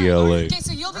You string. UCLA. Okay,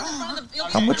 so you'll be the front of the.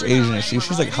 How much here we go. Asian is she? We're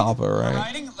She's like riding. Hoppa, We're right?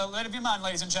 riding. Let it be mine,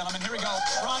 ladies and gentlemen. Here we go.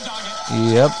 Raw dog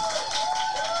it. Yep.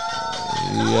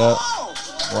 Yep. Oh!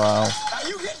 Wow.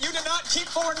 You did not keep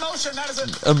forward motion. That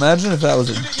is a. Imagine if that was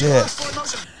a You dick. lost forward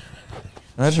motion.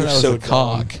 Imagine if that was so a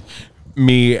cock.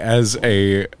 Me as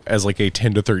like a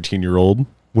 10 to 13-year-old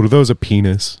What are those? A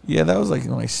penis? Yeah, that was like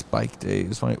in my Spike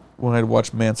days when I'd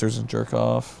watch Mansers and jerk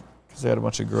off because they had a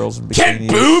bunch of girls in bikinis. Can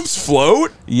boobs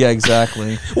float? Yeah,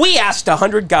 exactly. We asked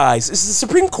 100 guys. Is the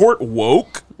Supreme Court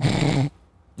woke?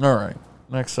 All right,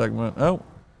 next segment. Oh,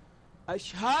 Rudy.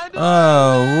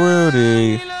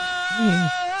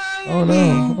 Oh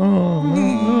no! Oh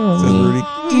no! Says Rudy.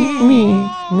 Me.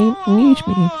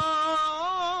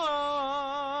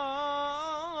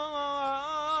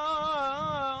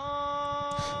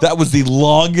 That was the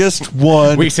longest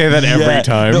one. We say that every yet.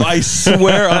 time. No, I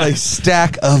swear on a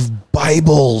stack of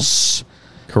Bibles.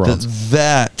 Correct.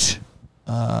 That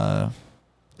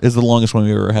is the longest one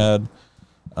we've ever had.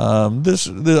 I'm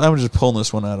just pulling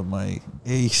this one out of my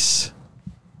ace.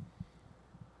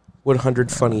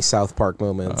 100 funny South Park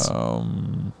moments.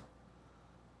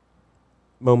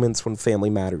 Moments when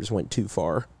Family Matters went too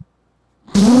far.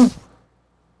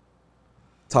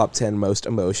 Top 10 most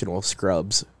emotional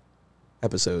Scrubs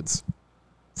episodes.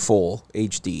 Full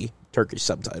HD Turkish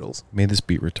subtitles. Made this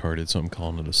beat retarded, so I'm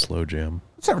calling it a slow jam.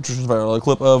 Let's have a traditional viral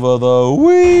clip of the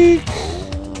week.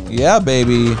 Yeah,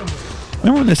 baby.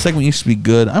 Remember when this segment used to be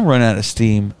good? I'm running out of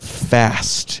steam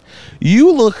fast.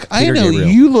 You look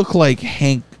like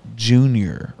Hank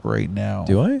Jr. right now.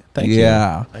 Do I? Thank you.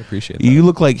 Yeah. I appreciate that. You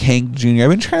look like Hank Jr. I've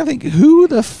been trying to think, who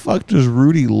the fuck does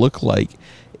Rudy look like?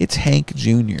 It's Hank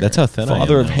Jr. That's how thin I am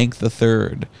Father of now. Hank the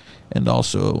Third, and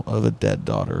also of a dead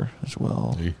daughter as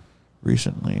well. Hey.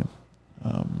 Recently.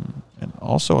 And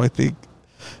also I think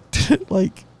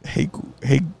like Hank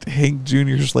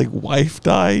Jr.'s like wife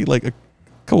died like a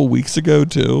couple weeks ago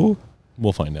too.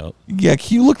 We'll find out. Yeah,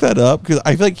 can you look that up? Because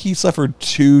I feel like he suffered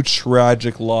 2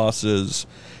 tragic losses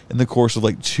in the course of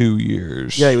like 2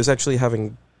 years. Yeah, he was actually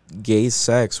having gay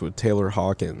sex with Taylor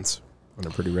Hawkins on a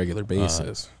pretty regular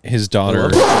basis. His They daughter,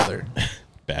 love each other.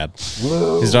 bad.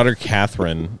 His daughter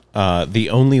Catherine, the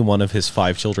only one of his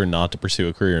 5 children not to pursue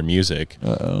a career in music,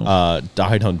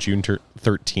 died on June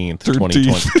 13th,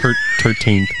 2020.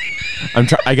 13th.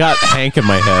 I got Hank in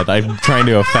my head. I'm trying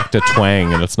to affect a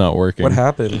twang, and it's not working. What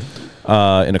happened?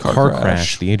 In a car crash.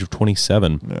 crash at the age of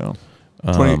 27. Yeah.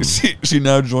 20, she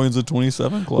now joins the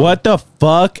 27 club. What the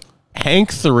fuck? Hank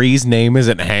 3's name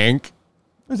isn't Hank.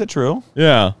 Is that true?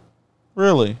 Yeah.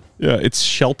 Really? Yeah, it's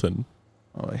Shelton.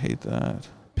 Oh, I hate that.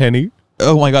 Penny.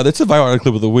 Oh my god, that's a viral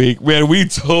clip of the week. Man, we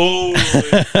totally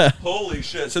holy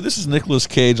shit. So this is Nicolas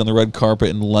Cage on the red carpet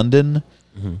in London.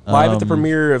 Live at the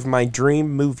premiere of my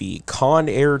dream movie, Con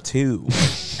Air 2.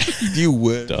 You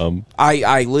wish.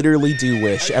 I literally do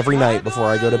wish every night before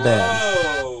I go to bed.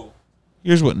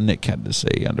 Here's what Nick had to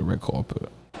say on the red carpet.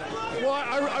 Well,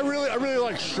 I really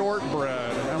like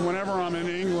shortbread, and whenever I'm in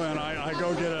England, I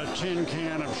go get a tin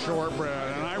can of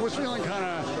shortbread, and I was feeling kind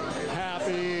of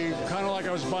happy, kind of like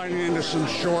I was biting into some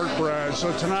shortbread.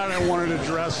 So tonight I wanted to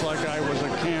dress like I was a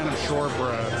can of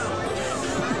shortbread.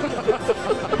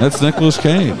 That's Nicolas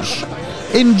Cage.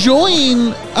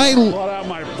 Enjoying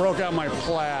Broke out my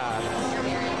plaid.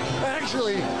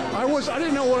 Actually, I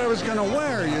didn't know what I was going to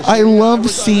wear. You see. I love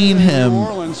was seeing in him New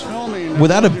Orleans filming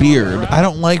without a New beard. York. I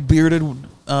don't like bearded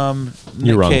Nick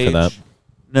You're wrong Cage. for that.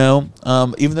 No,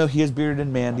 even though he is bearded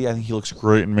in Mandy, I think he looks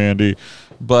great in Mandy.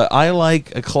 But I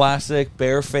like a classic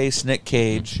barefaced Nick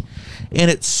Cage, and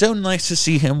it's so nice to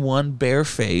see him, 1,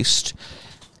 barefaced,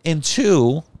 and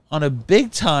 2, on a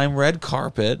big time red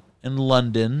carpet in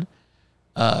London,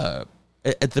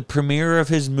 at the premiere of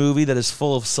his movie that is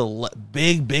full of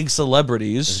big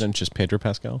celebrities. Isn't it just Pedro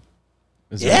Pascal?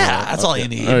 That's all you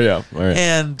need. Oh, yeah. All right.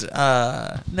 And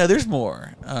no, there's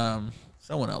more.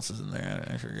 Someone else is in there.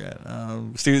 I forget.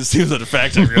 Steve's at a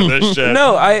fact checker on this shit.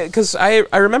 No, because I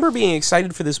remember being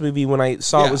excited for this movie when I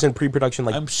saw it was in pre-production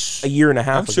like a year and a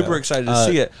half I'm ago. super excited to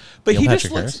see it. But Neil he just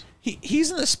Patrick looks... He's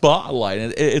in the spotlight,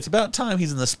 and it's about time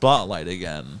he's in the spotlight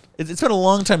again. It's been a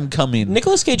long time coming.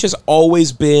 Nicolas Cage has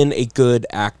always been a good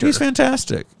actor. He's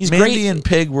fantastic. He's Mandy great. and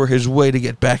Pig were his way to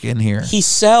get back in here. He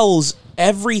sells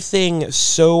everything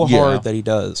so hard that he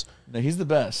does. No, he's the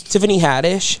best. Tiffany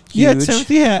Haddish, Yeah, huge.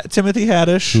 Timothy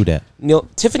Haddish. Who dat?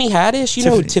 Tiffany Haddish, you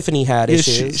know who Tiffany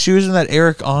Haddish is. She was in that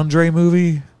Eric Andre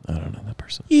movie. I don't know that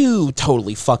person. You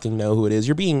totally fucking know who it is.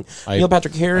 You're being Neil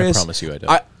Patrick Harris. I promise you I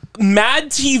don't. Mad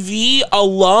TV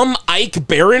alum Ike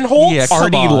Barinholtz. Yeah, come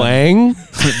Artie on. Lang?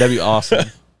 That'd be awesome.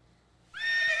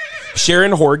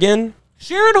 Sharon Horgan.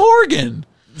 Sharon Horgan.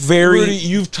 Very. Rudy,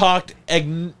 you've talked ad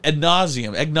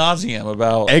nauseum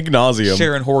about Egnauseum.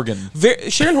 Sharon Horgan.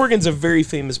 Sharon Horgan's a very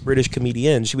famous British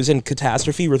comedian. She was in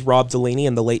Catastrophe with Rob Delaney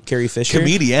and the late Carrie Fisher.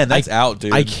 Comedian, that's out,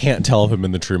 dude. I can't tell if I'm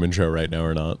in the Truman Show right now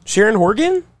or not. Sharon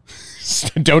Horgan?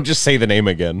 Don't just say the name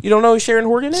again. You don't know who Sharon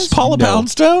Horgan is? Paula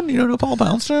Poundstone? You don't know Paula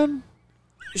Poundstone?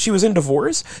 She was in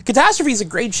Divorce. Catastrophe is a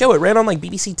great show. It ran on like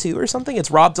BBC Two or something. It's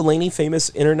Rob Delaney, famous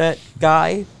internet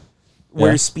guy,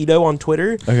 wears Speedo on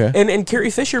Twitter. Okay. And Carrie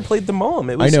Fisher played the mom.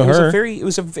 It was, I know her. It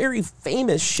was a very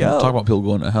famous show. Talk about people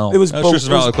going to hell. It was That's just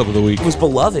about the clip of the week. It was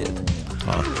beloved.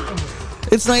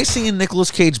 It's nice seeing Nicolas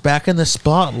Cage back in the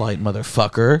spotlight,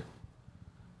 motherfucker.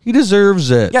 He deserves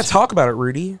it. Yeah, talk about it,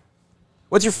 Rudy.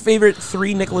 What's your favorite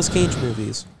 3 Nicolas Cage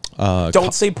movies?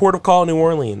 Don't say Port of Call, New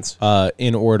Orleans,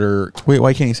 In order. Wait,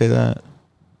 why can't you say that?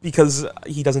 because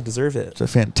he doesn't deserve it. It's a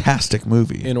fantastic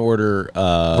movie. In order.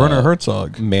 Werner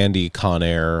Herzog. Mandy, Con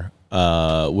Air,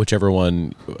 whichever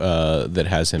one that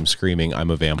has him screaming, "I'm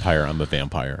a vampire, I'm a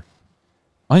vampire."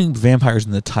 I think vampire's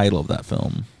in the title of that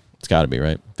film. It's got to be,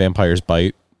 right? Vampires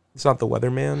bite. It's not The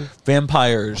Weatherman.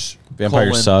 Vampires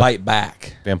Vampires suck. bite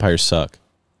back. Vampires suck.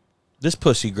 This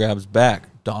pussy grabs back,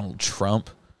 Donald Trump.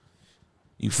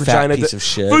 You fat piece of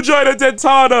shit. Vagina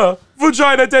dentata.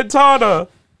 Vagina dentata.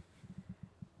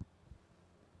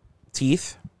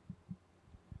 Teeth.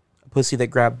 A pussy that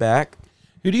grabbed back.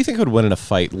 Who do you think would win in a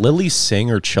fight, Lily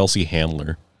Singh or Chelsea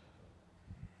Handler?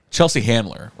 Chelsea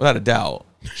Handler, without a doubt.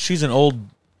 She's an old,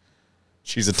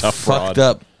 She's a tough fucked fraud.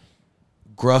 up,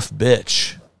 gruff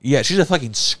bitch. Yeah, she's a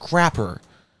fucking scrapper.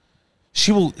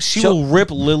 She will rip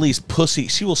Lily's pussy.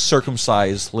 She will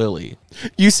circumcise Lily.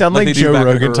 You sound Like like they do Joe back in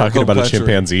Rogan her talking about a country.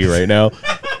 chimpanzee right now.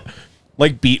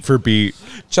 Like beat for beat.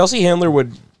 Chelsea Handler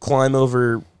would climb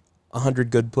over 100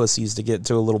 good pussies to get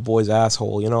to a little boy's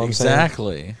asshole. You know what I'm saying?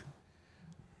 Exactly.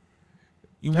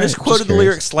 You Just misquoted the curious.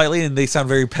 lyrics slightly, and they sound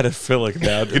very pedophilic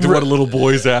now. Get to what a little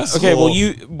boy's asshole. Okay, well,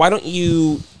 why don't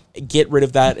you get rid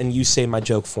of that and you say my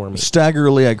joke for me?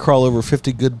 Staggeringly, I crawl over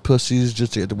 50 good pussies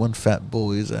just to get to one fat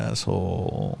boy's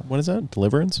asshole. What is that?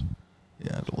 Deliverance?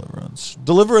 Yeah, Deliverance.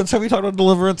 Deliverance. Have we talked about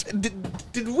Deliverance?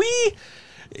 Did we?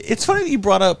 It's funny that you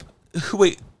brought up.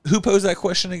 Who posed that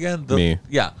question again? Me.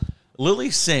 Yeah,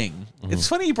 Lily Singh. It's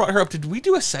funny you brought her up. Did we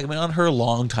do a segment on her a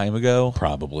long time ago?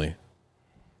 Probably.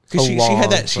 Because A she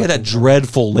had that long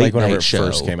dreadful late Like whenever night it show.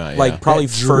 first came out. Like yeah. probably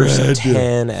That first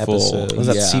 10 dreadful. episodes. Was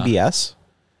that Yeah. CBS?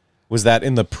 Was that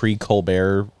in the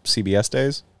pre-Colbert CBS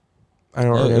days? I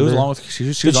don't No, remember. it was along with she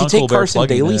was Did she on take Colbert Carson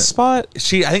plugging Daly's it. spot? I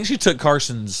think she took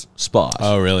Carson's spot.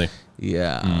 Oh, really?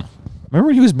 Yeah. Remember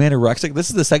when he was manorexic? This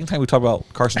is the second time we talked about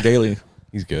Carson Daly.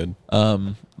 He's good.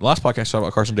 Last podcast I talked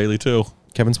about Carson Daly too.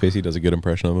 Kevin Spacey does a good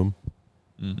impression of him.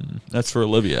 That's for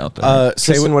Olivia out there.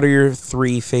 Say Tristan, what? what are your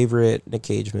 3 favorite Nick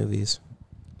Cage movies?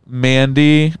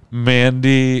 Mandy, and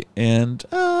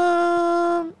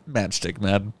Matchstick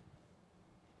Mad.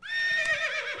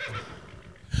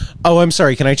 Oh, I'm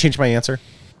sorry. Can I change my answer?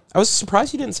 I was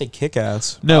surprised you didn't say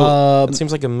Kick-Ass. No, It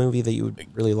seems like a movie that you would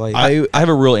really like. I have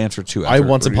a real answer too. I after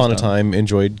once Rudy's upon a done. time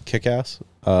enjoyed Kick-Ass.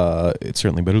 It's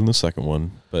certainly better than the second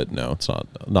one, but no, it's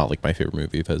not like my favorite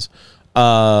movie of his.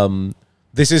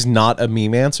 This is not a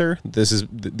meme answer.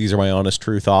 These are my honest,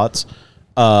 true thoughts.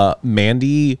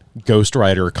 Mandy, Ghost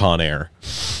Rider, Con Air.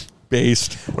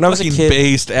 Based. When I was a Fucking kid-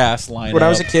 based ass lineup. When I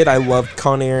was a kid, I loved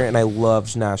Con Air and I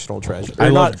loved National Treasure.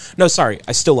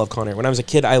 I still love Con Air. When I was a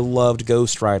kid, I loved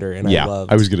Ghost Rider and Yeah, I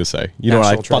loved. I was gonna say. You know what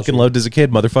I National fucking Treasure. loved as a kid?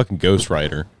 Motherfucking Ghost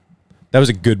Rider. That was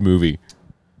a good movie.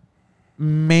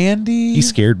 Mandy. He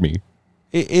scared me.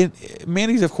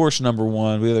 Mandy's of course number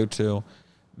one. The other two,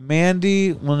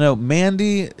 Mandy. Well, no,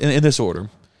 Mandy in this order: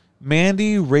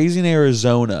 Mandy, Raising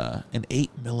Arizona, and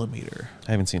 8mm.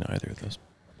 I haven't seen either of those.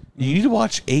 You need to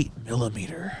watch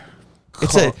 8mm.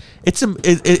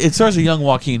 It stars a young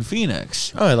Joaquin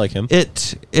Phoenix. Oh, I like him.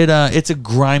 It's a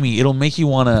grimy. It'll make you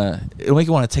wanna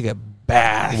take a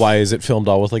bath. Why is it filmed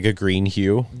all with like a green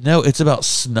hue? No, it's about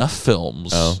snuff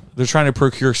films. Oh. They're trying to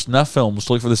procure snuff films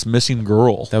to look for this missing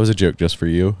girl. That was a joke just for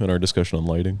you in our discussion on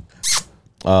lighting.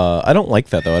 I don't like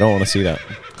that though. I don't want to see that.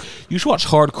 You should watch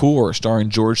Hardcore, starring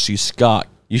George C. Scott.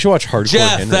 You should watch Hardcore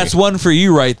Jeff, Henry. that's one for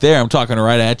you right there. I'm talking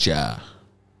right at ya.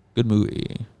 Good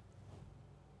movie.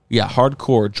 Yeah,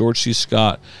 Hardcore, George C.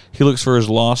 Scott. He looks for his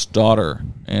lost daughter,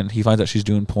 and he finds out she's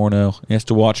doing porno. He has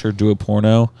to watch her do a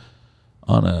porno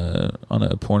on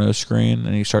a porno screen,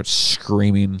 and he starts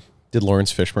screaming. Did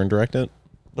Lawrence Fishburne direct it?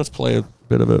 Let's play a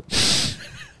bit of it.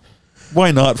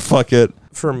 Why not? Fuck it.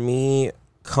 For me,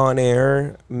 Con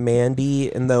Air,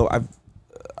 Mandy, and though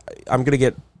I'm gonna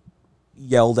get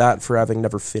yelled at for having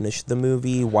never finished the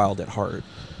movie, Wild at Heart.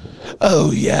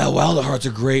 Oh yeah, Wild at Heart's a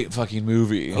great fucking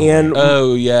movie. And-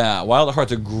 oh yeah, Wild at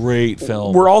Heart's a great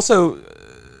film. We're also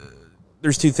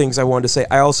there's 2 things I wanted to say.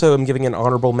 I also am giving an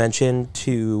honorable mention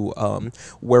to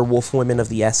Werewolf Women of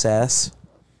the SS.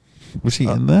 Was he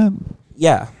in that?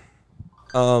 Yeah,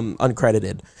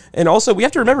 uncredited. And also, we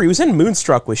have to remember he was in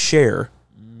Moonstruck with Cher.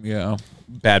 Yeah.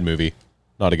 Bad movie.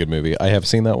 Not a good movie. I have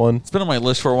seen that one. It's been on my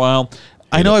list for a while.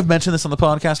 I know I've mentioned this on the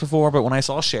podcast before, but when I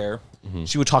saw Cher,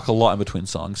 she would talk a lot in between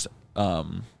songs.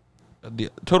 The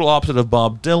total opposite of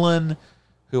Bob Dylan,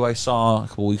 who I saw a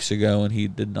couple weeks ago, and he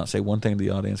did not say one thing to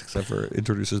the audience except for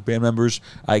introduce his band members.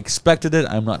 I expected it.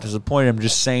 I'm not disappointed. I'm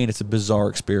just saying it's a bizarre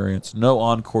experience. No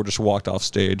encore, just walked off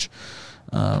stage.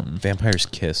 Vampire's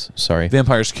Kiss. Sorry.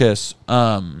 Vampire's Kiss.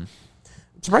 I'm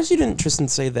surprised you didn't, Tristan,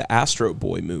 say the Astro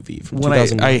Boy movie from When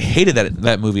 2009. I hated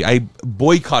that movie. I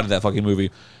boycotted that fucking movie.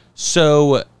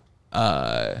 So,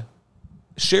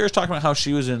 Cher's talking about how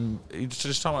she was in,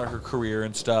 just talking about her career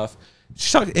and stuff.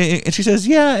 She's talking, and she says,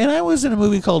 "Yeah, and I was in a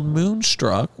movie called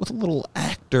Moonstruck with a little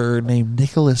actor named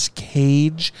Nicolas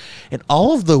Cage, and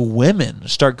all of the women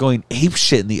start going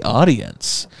apeshit in the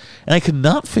audience, and I could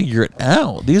not figure it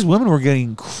out. These women were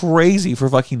getting crazy for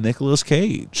fucking Nicolas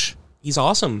Cage. He's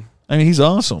awesome. I mean, he's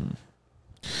awesome.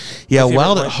 Yeah, favorite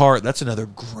Wild one- at Heart. That's another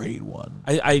great one.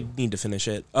 I need to finish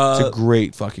it. It's a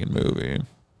great fucking movie.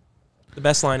 The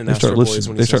best line in They Astro start Boy is listening.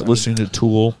 when They he says, start listening to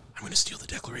Tool. I'm going to steal the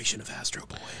Declaration of Astro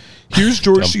Boy. Here's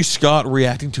George C. Scott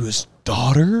reacting to his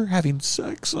daughter having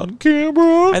sex on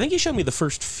camera. I think he showed me the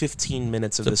first 15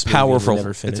 minutes of this Powerful. movie. And we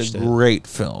never finished It's a it. great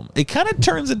film. It kind of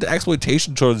turns into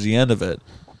exploitation towards the end of it.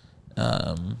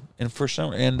 And for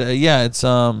some, yeah, it's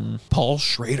Paul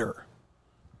Schrader,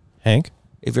 Hank?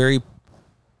 a very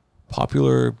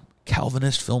popular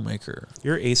Calvinist filmmaker.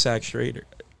 You're ASAC Schrader.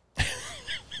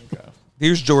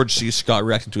 Here's George C. Scott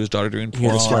reacting to his daughter doing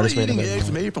You're the porn. smartest man I've ever eggs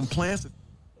known. made from plants.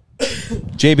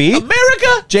 JB?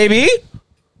 America. JB?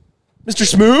 Mr.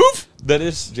 Smooth? That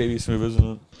is J.B. Smooth, isn't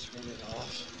it? Turn it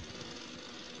off.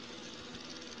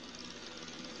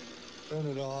 Turn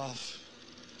it off.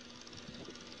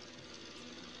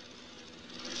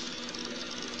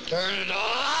 Turn it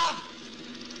off.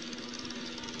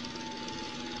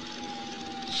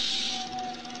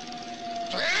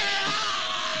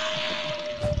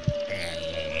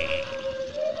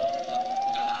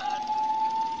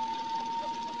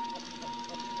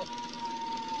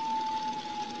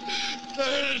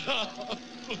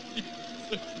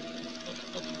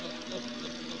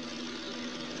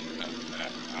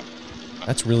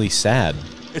 That's really sad.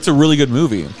 It's a really good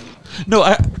movie. No,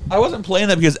 I wasn't playing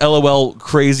that because LOL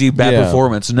crazy bad Yeah.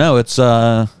 performance. No, it's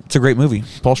a great movie.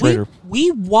 Paul Schrader.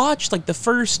 We watched like the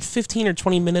first 15 or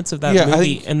 20 minutes of that Yeah, I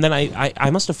movie, think- and then I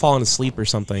must have fallen asleep or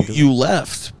something. 'cause You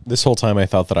left. This whole time I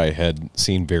thought that I had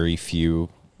seen very few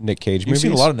Nick Cage You've movies.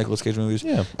 seen a lot of Nicolas Cage movies.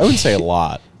 Yeah, I wouldn't say a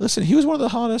lot. Listen, he was one of the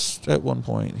hottest at one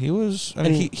point. He was. I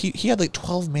mean, he had like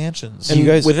 12 mansions. And you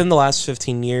guys- within the last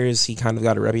 15 years, he kind of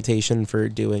got a reputation for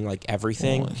doing like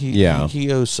everything.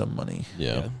 He owes some money.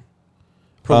 Yeah.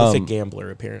 Prolific gambler,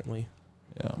 apparently.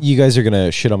 You guys are going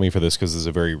to shit on me for this because this is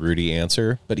a very Rudy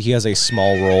answer, but he has a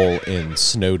small role in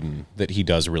Snowden that he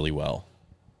does really well.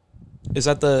 Is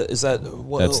that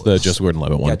what, That's the Joseph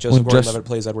Gordon-Levitt one. Yeah, Joseph When Gordon-Levitt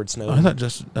plays Edward Snowden. I thought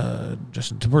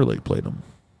Justin Timberlake played him.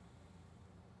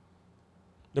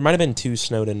 There might have been 2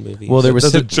 Snowden movies. Well, there was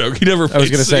That's a Cit- joke. He never. I was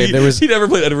gonna say, there was- He never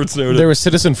played Edward Snowden. There was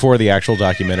Citizen 4, the actual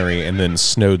documentary, and then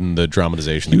Snowden, the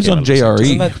dramatization. He was that came on out at the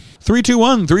same JRE. time.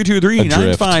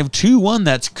 321-323-9521.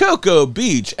 That's Cocoa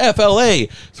Beach, FLA.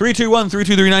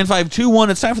 321-323-9521.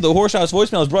 It's time for the Horse House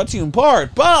voicemail. Is brought to you in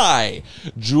part by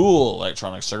Juul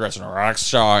Electronic Cigarettes and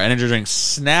Rockstar Energy Drink.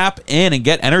 Snap in and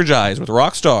get energized with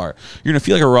Rockstar. You're going to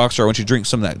feel like a rock star once you drink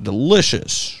some of that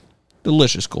delicious,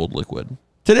 delicious cold liquid.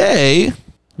 Today,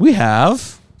 we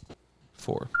have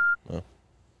 4.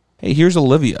 Hey, here's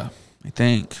Olivia, I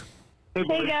think.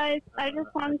 Hey guys, I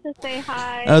just wanted to say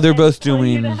hi. Oh, they're both I want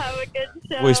you doing to have a good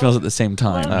show. voicemails at the same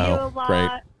time. Love you a Oh, lot. great.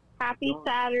 Happy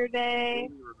Saturday.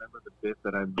 Remember the bit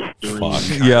that I'm doing? Fuck.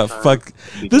 Yeah, fuck.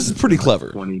 This is pretty clever.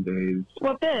 20 days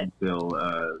What bit? till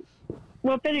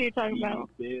What bit are you talking about?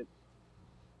 bit.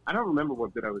 I don't remember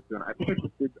what bit I was doing. I think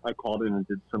I called in and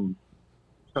did some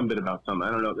bit about something.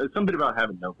 I don't know. Some bit about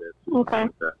having no bits. Okay.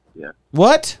 Like that. Yeah.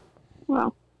 What?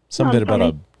 Well, Some Sounds bit about funny.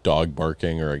 a dog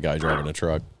barking or a guy driving a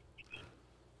truck.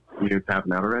 You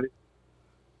tapping out already?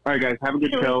 All right, guys. Have a good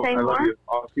Should we show. say I love more? you.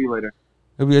 I'll see you later.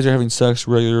 Hope you guys are having sex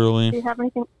do regularly. you have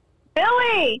anything?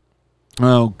 Billy!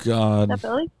 Oh, Is God. that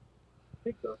Billy?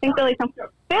 I think Billy's home.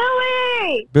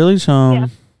 Billy! Billy's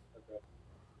home. Yeah.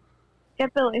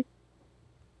 Get Billy.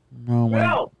 Oh, my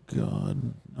God.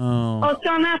 Oh, Oh. it's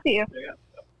John Matthew.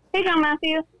 Hey, John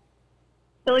Matthew.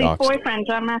 Billy's Doxed. boyfriend,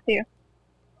 John Matthew.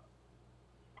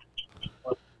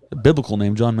 A biblical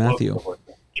name, John Matthew.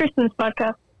 Tristan's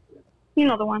podcast. You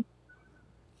know the one.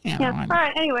 Yeah. All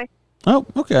right, anyway. Oh,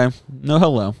 okay. No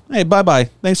hello. Hey, bye-bye.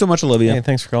 Thanks so much, Olivia. Hey,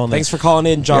 thanks for calling. Thanks for calling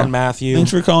in, John Yeah. Matthew.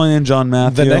 Thanks for calling in, John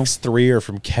Matthew. The next 3 are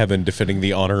from Kevin defending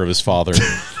the honor of his father.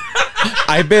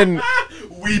 I've been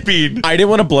weeping. I didn't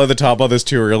want to blow the top on this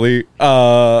too early.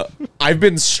 I've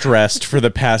been stressed for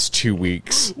the past 2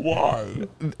 weeks. Why?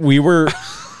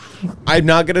 I'm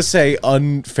not going to say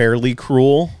unfairly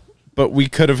cruel, but we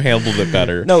could have handled it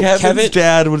better. No, Kevin's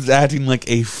dad was acting like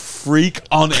a freak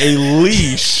on a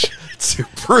leash to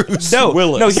Bruce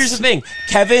Willis. No, here's the thing.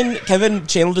 Kevin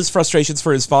channeled his frustrations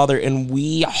for his father, and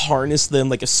we harnessed them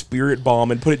like a spirit bomb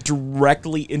and put it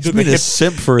directly into the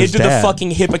simp for his into dad. the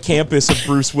fucking hippocampus of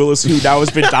Bruce Willis, who now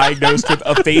has been diagnosed with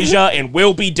aphasia and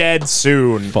will be dead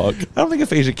soon. Fuck. I don't think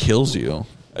aphasia kills you.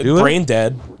 Do it? Brain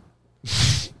dead.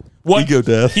 What? Ego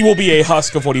death. He will be a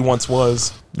husk of what he once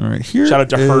was. All right, here Shout out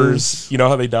to is- hers. You know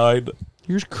how they died?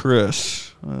 Here's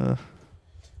Chris.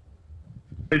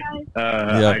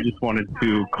 I just wanted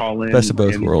to call in Best of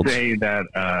both and worlds. say that,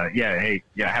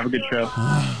 have a good show.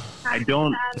 I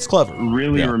don't It's clever.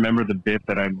 really Yeah. remember the bit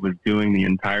that I was doing the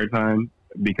entire time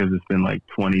because it's been like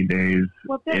 20 days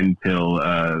until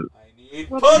the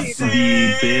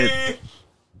bit.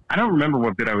 I don't remember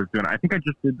what bit I was doing. I think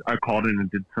I called in and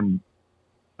did some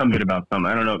bit about something.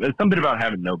 I don't know. It's some bit about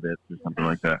having no bits or something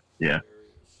like that. Yeah.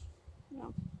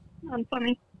 I'm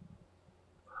funny.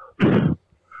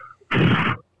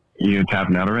 You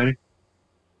tapping out already?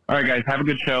 All right, guys. Have a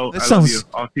good show. That I love you. sounds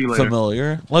I'll see you later.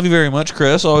 familiar. Love you very much,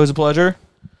 Chris. Always a pleasure.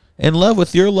 In love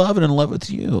with your love and in love with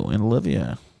you and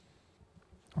Olivia.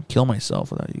 I'll kill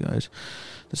myself without you guys.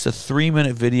 It's a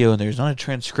 3-minute video and there's not a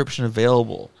transcription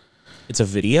available. It's a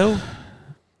video? Did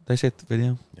I say the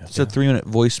video? Yeah, it's a 3-minute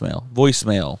voicemail.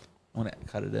 Voicemail. I want to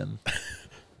cut it in.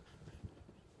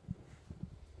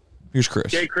 Here's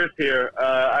Chris. Hey, Chris here.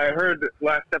 I heard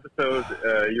last episode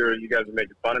you guys were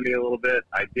making fun of me a little bit.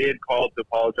 I did call to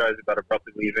apologize about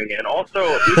abruptly leaving. And also,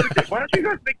 why don't you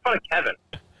guys make fun of Kevin?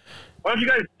 Why don't you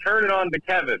guys turn it on to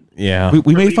Kevin? Yeah.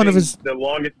 We made fun of leaving his... the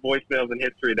longest voicemails in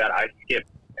history that I skip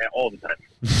all the time.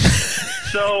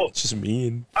 So... It's just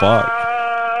mean. Fuck.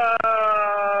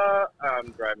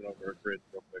 I'm driving over a bridge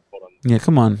real quick. Hold on. Yeah,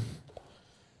 come on.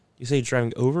 You say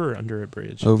driving over or under a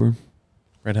bridge? Over.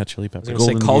 Red Hot Chili I was Peppers.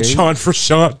 going to say, call John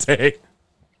Frusciante.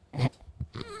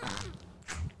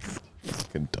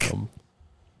 Fucking dumb.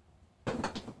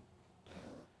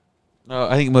 No,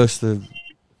 I think most of the...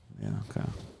 Yeah, okay.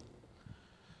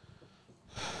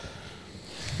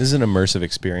 This is an immersive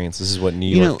experience. This is what New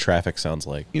York traffic sounds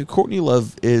like. You know, Courtney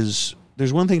Love is...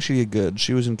 There's one thing she did good.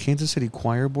 She was in Kansas City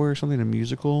Choir Boy or something, a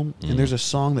musical, and there's a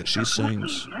song that she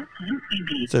sings.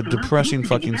 It's a depressing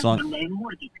fucking song.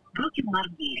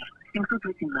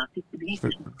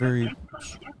 Very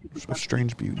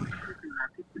strange beauty.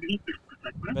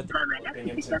 I bet the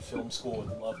Binghamton Film School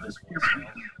would love this one.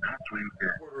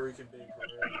 Puerto Rican Big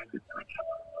Parade.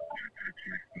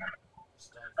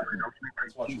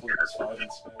 Let's watch Lucas 5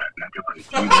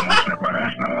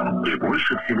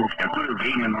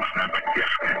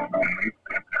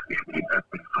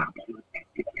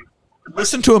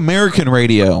 Listen to American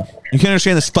radio. You can't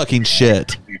understand this fucking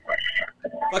shit.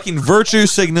 Fucking virtue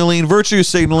signaling. I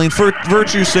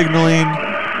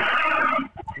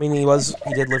mean, he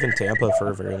did live in Tampa for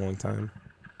a very long time.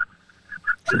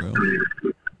 True.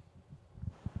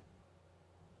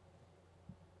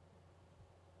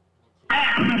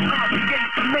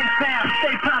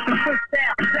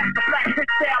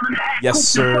 Yes,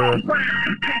 sir.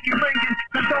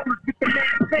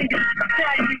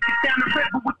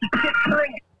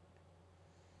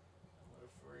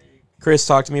 Chris,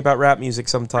 talk to me about rap music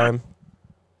sometime.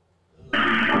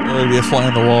 It'll be a fly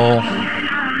on the wall.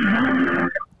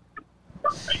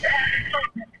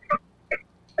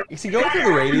 Is he going through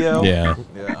the radio? Yeah.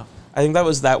 Yeah. I think that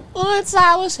was that. Once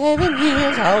I was 7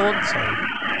 years old. Sorry.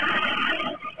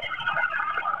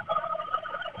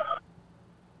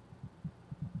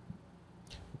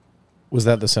 Was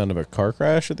that the sound of a car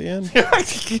crash at the end?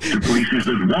 Places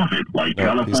that want it, like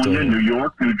No, he's still California, here. New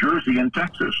York, New Jersey, and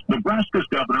Texas. Nebraska's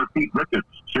Governor Pete Ricketts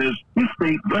says his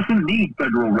state doesn't need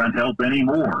federal rent help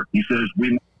anymore. He says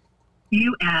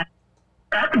you at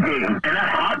the game and that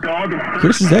hot dog.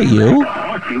 Chris, is that you?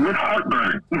 With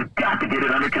heartburn. You've got to get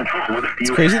it under control with a few.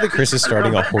 It's crazy that Chris is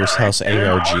starting a Horsehouse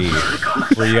ARG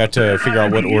where you have to figure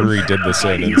out what order he did this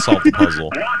in and solve the puzzle.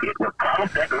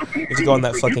 You have to go on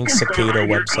that fucking cicada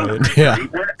website. Yeah.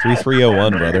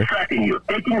 3301, brother.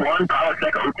 Taking one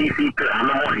Polysec OTC in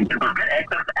the morning to prevent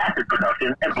excess acid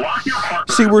production and block your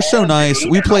heartburn. See, we're so nice.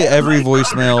 We play every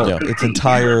voicemail, its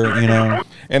entire, you know.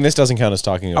 And this doesn't count as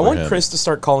talking I over want him. Chris to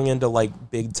start calling into like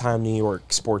big time New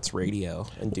York sports radio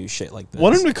and do shit like this.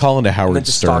 Want him to call into Howard and then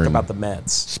just Stern. talk about the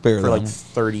Mets Spare for like them.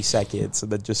 30 seconds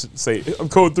and then just say, I'm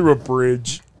going through a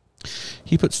bridge.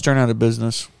 He put Stern out of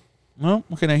business. Well,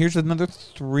 okay, now here's another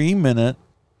 3-minute.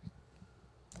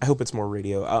 I hope it's more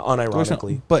radio,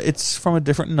 unironically. But it's from a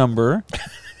different number.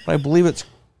 But I believe it's...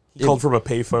 He called from a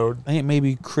payphone. I think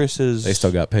maybe Chris's... They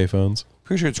still got payphones.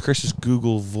 Pretty sure it's Chris's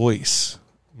Google Voice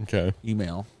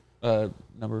email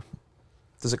number.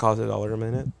 Does it cost $1 a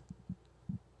minute?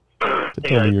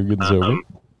 Tell me you're good as over.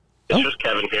 It's just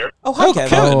Kevin here. Oh, hi,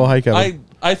 Kevin. Oh, hi, Kevin.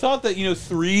 I thought that, 2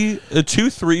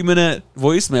 3-minute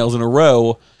voicemails in a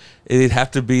row, it'd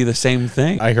have to be the same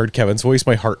thing. I heard Kevin's voice.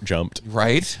 My heart jumped.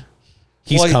 Right?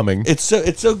 He's coming. It's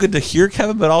so good to hear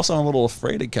Kevin, but also I'm a little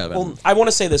afraid of Kevin. Well, I want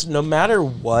to say this. No matter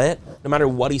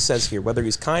what he says here, whether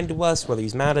he's kind to us, whether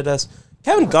he's mad at us,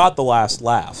 Kevin got the last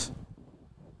laugh.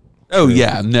 Oh,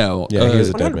 yeah. No. Yeah, he was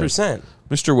a dead man. 100%.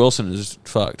 Mr. Wilson is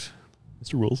fucked.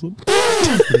 Mr. Wilson?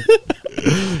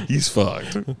 He's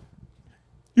fucked.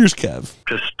 Here's Kev.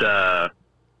 Just,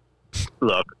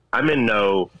 look, I'm in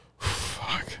no...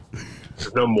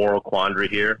 There's no moral quandary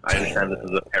here. I understand this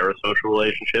is a parasocial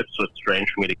relationship, so it's strange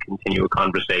for me to continue a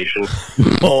conversation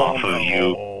off of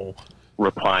you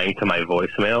replying to my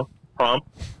voicemail prompt.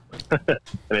 And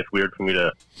it's weird for me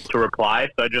to reply,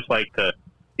 so I just like to...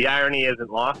 The irony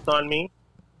isn't lost on me.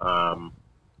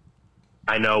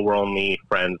 I know we're only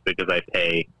friends because I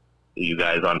pay you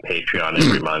guys on Patreon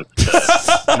every month to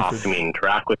talk to me and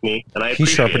interact with me, and I appreciate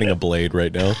He's sharpening it. a blade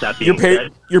right now.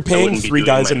 You're paying 3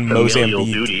 guys in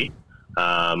Mozambique. Duty,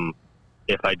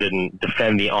 if I didn't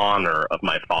defend the honor of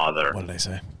my father. What did I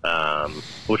say?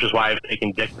 Which is why I've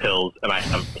taken dick pills and I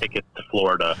have tickets to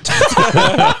Florida.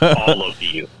 All of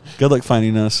you. Good luck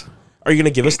finding us. Are you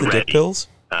going to give us the dick pills?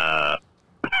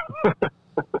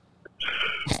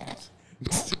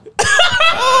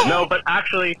 No, but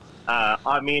actually,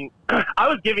 I mean, I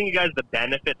was giving you guys the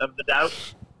benefit of the doubt.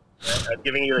 I was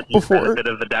giving you the benefit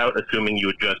of the doubt, assuming you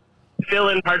would just fill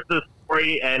in parts of the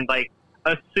story and, like,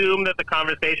 assume that the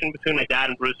conversation between my dad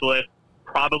and Bruce Willis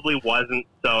probably wasn't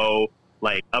so,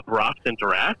 like, abrupt and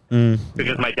direct.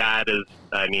 Because my dad is,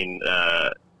 I mean,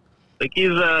 like,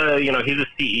 he's a, he's a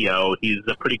CEO. He's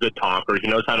a pretty good talker. He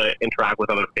knows how to interact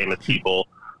with other famous people.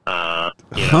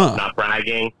 Not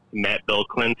bragging, met Bill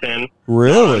Clinton.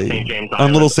 Really? St. James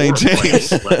on Little St.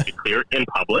 James. Let's be clear, in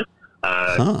public.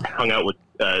 Hung out with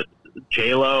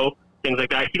J-Lo, things like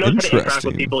that. He knows how to interact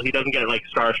with people. He doesn't get, like,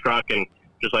 starstruck and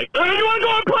just like, oh, you want to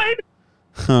go on plane?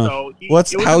 So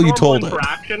What's how you told it?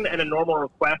 Interaction and a normal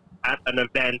request at an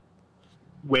event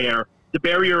where the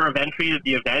barrier of entry to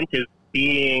the event is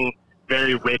being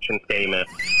very rich and famous.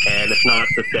 And it's not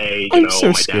to say, I'm so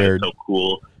my scared. dad's so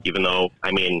cool, even though,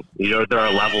 I mean, there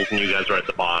are levels and you guys are at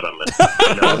the bottom.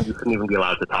 And, you couldn't even be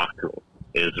allowed to talk to me,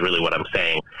 is really what I'm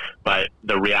saying. But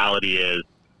the reality is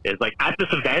like, at this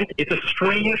event, it's a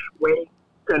strange way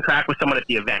to interact with someone at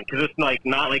the event. Because it's, like,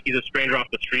 not like he's a stranger off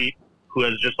the street who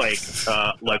is just, like,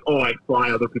 I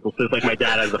fly other people's... It's like my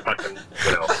dad has a fucking,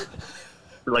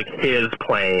 like, his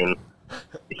plane.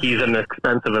 He's an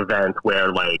expensive event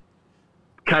where, like,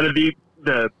 kind of the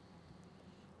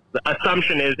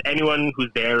assumption is anyone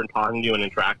who's there and talking to you and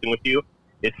interacting with you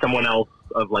is someone else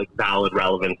of, like, valid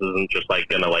relevance, isn't just, like,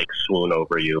 gonna, like, swoon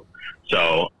over you.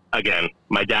 So, again,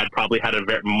 my dad probably had a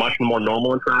much more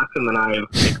normal interaction than I've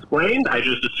explained. I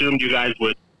just assumed you guys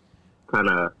would kind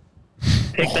of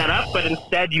pick that up, but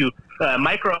instead you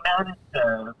micromanaged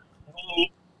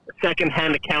me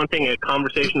secondhand accounting a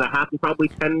conversation that happened probably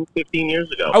 10, 15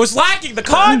 years ago. I was lacking the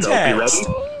So context. be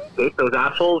ready. Get those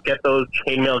assholes, get those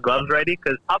chainmail gloves ready,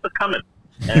 because Papa's coming.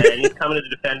 And he's coming to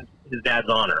defend his dad's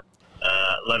honor.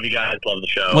 Love you guys. Love the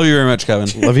show. Love you very much, Kevin.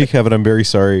 Love you, Kevin. I'm very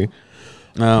sorry.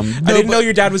 I didn't know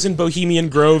your dad was in Bohemian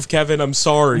Grove, Kevin. I'm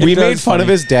sorry. We made fun of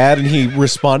his dad, and he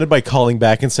responded by calling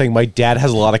back and saying, "My dad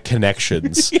has a lot of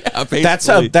connections." Yeah,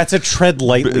 basically. That's a tread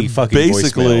lightly fucking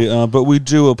basically. voicemail. But we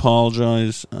do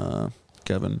apologize,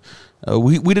 Kevin.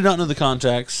 We did not know the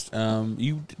context.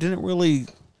 You didn't really.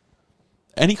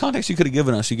 Any context you could have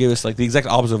given us, you gave us like the exact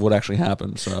opposite of what actually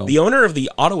happened. So the owner of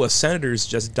the Ottawa Senators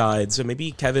just died, so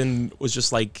maybe Kevin was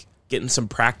just like getting some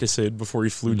practice in before he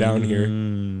flew down here.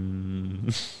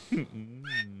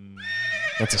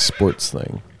 That's a sports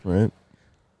thing, right?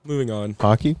 Moving on.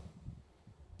 Hockey?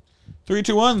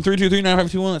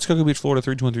 321-323-9521. That's Cocoa Beach, Florida.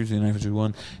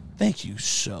 321-323-9521. Thank you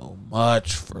so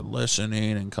much for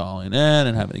listening and calling in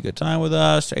and having a good time with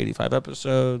us. 85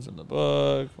 episodes in the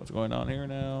book. What's going on here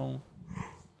now?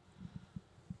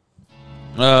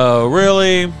 Oh,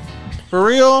 really? For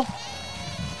real?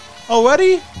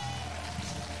 Already?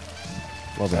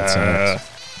 Well, that sucks.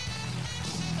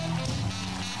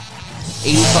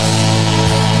 85.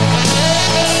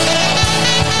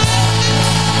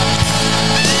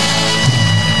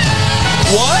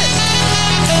 What?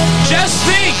 Just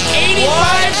think,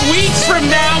 85 weeks from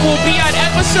now we'll be on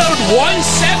episode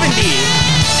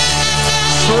 170.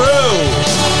 true.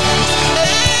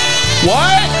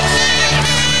 What?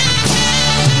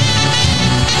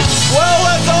 Well,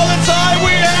 that's all the time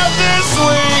we have this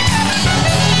week.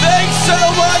 Thanks so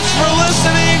much for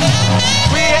listening.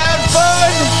 We had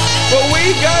fun, but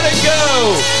we gotta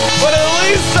go. But at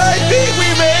least I think we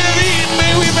may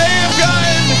have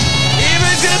gotten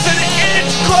even just an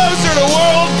inch closer to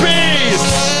world peace.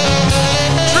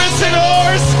 Tristan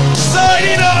Horse,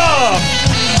 signing off.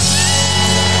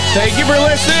 Thank you for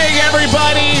listening,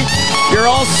 everybody. You're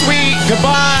all sweet.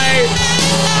 Goodbye.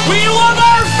 We love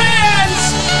our fans.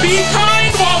 Be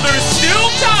kind while there's still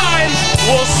time.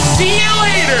 We'll see you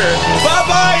later.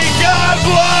 Bye-bye. God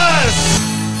bless.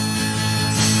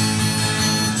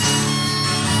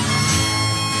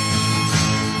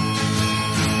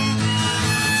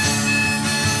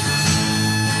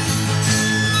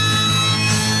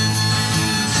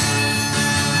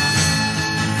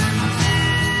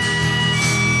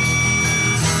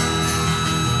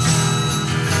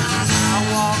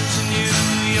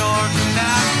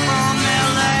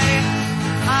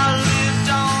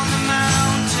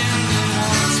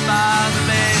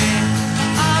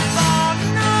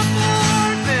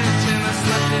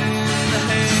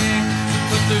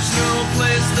 There's no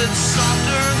place that's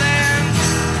softer than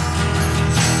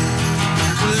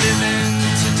living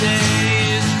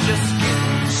today is just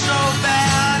getting so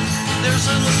bad. There's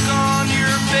a look on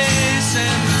your face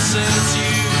and it says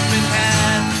you've been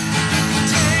had.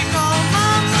 Take all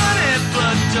my money,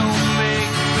 but don't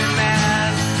make me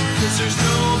mad, 'cause there's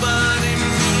nobody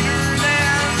meaner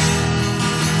than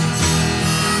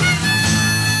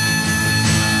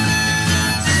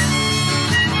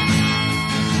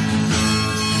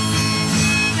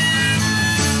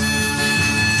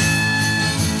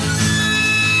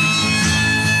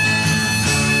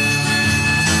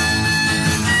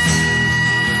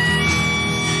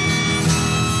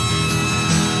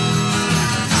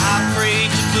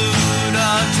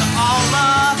to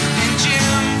Allah and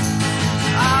Jim.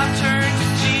 I've turned to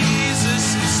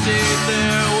Jesus and stayed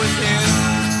there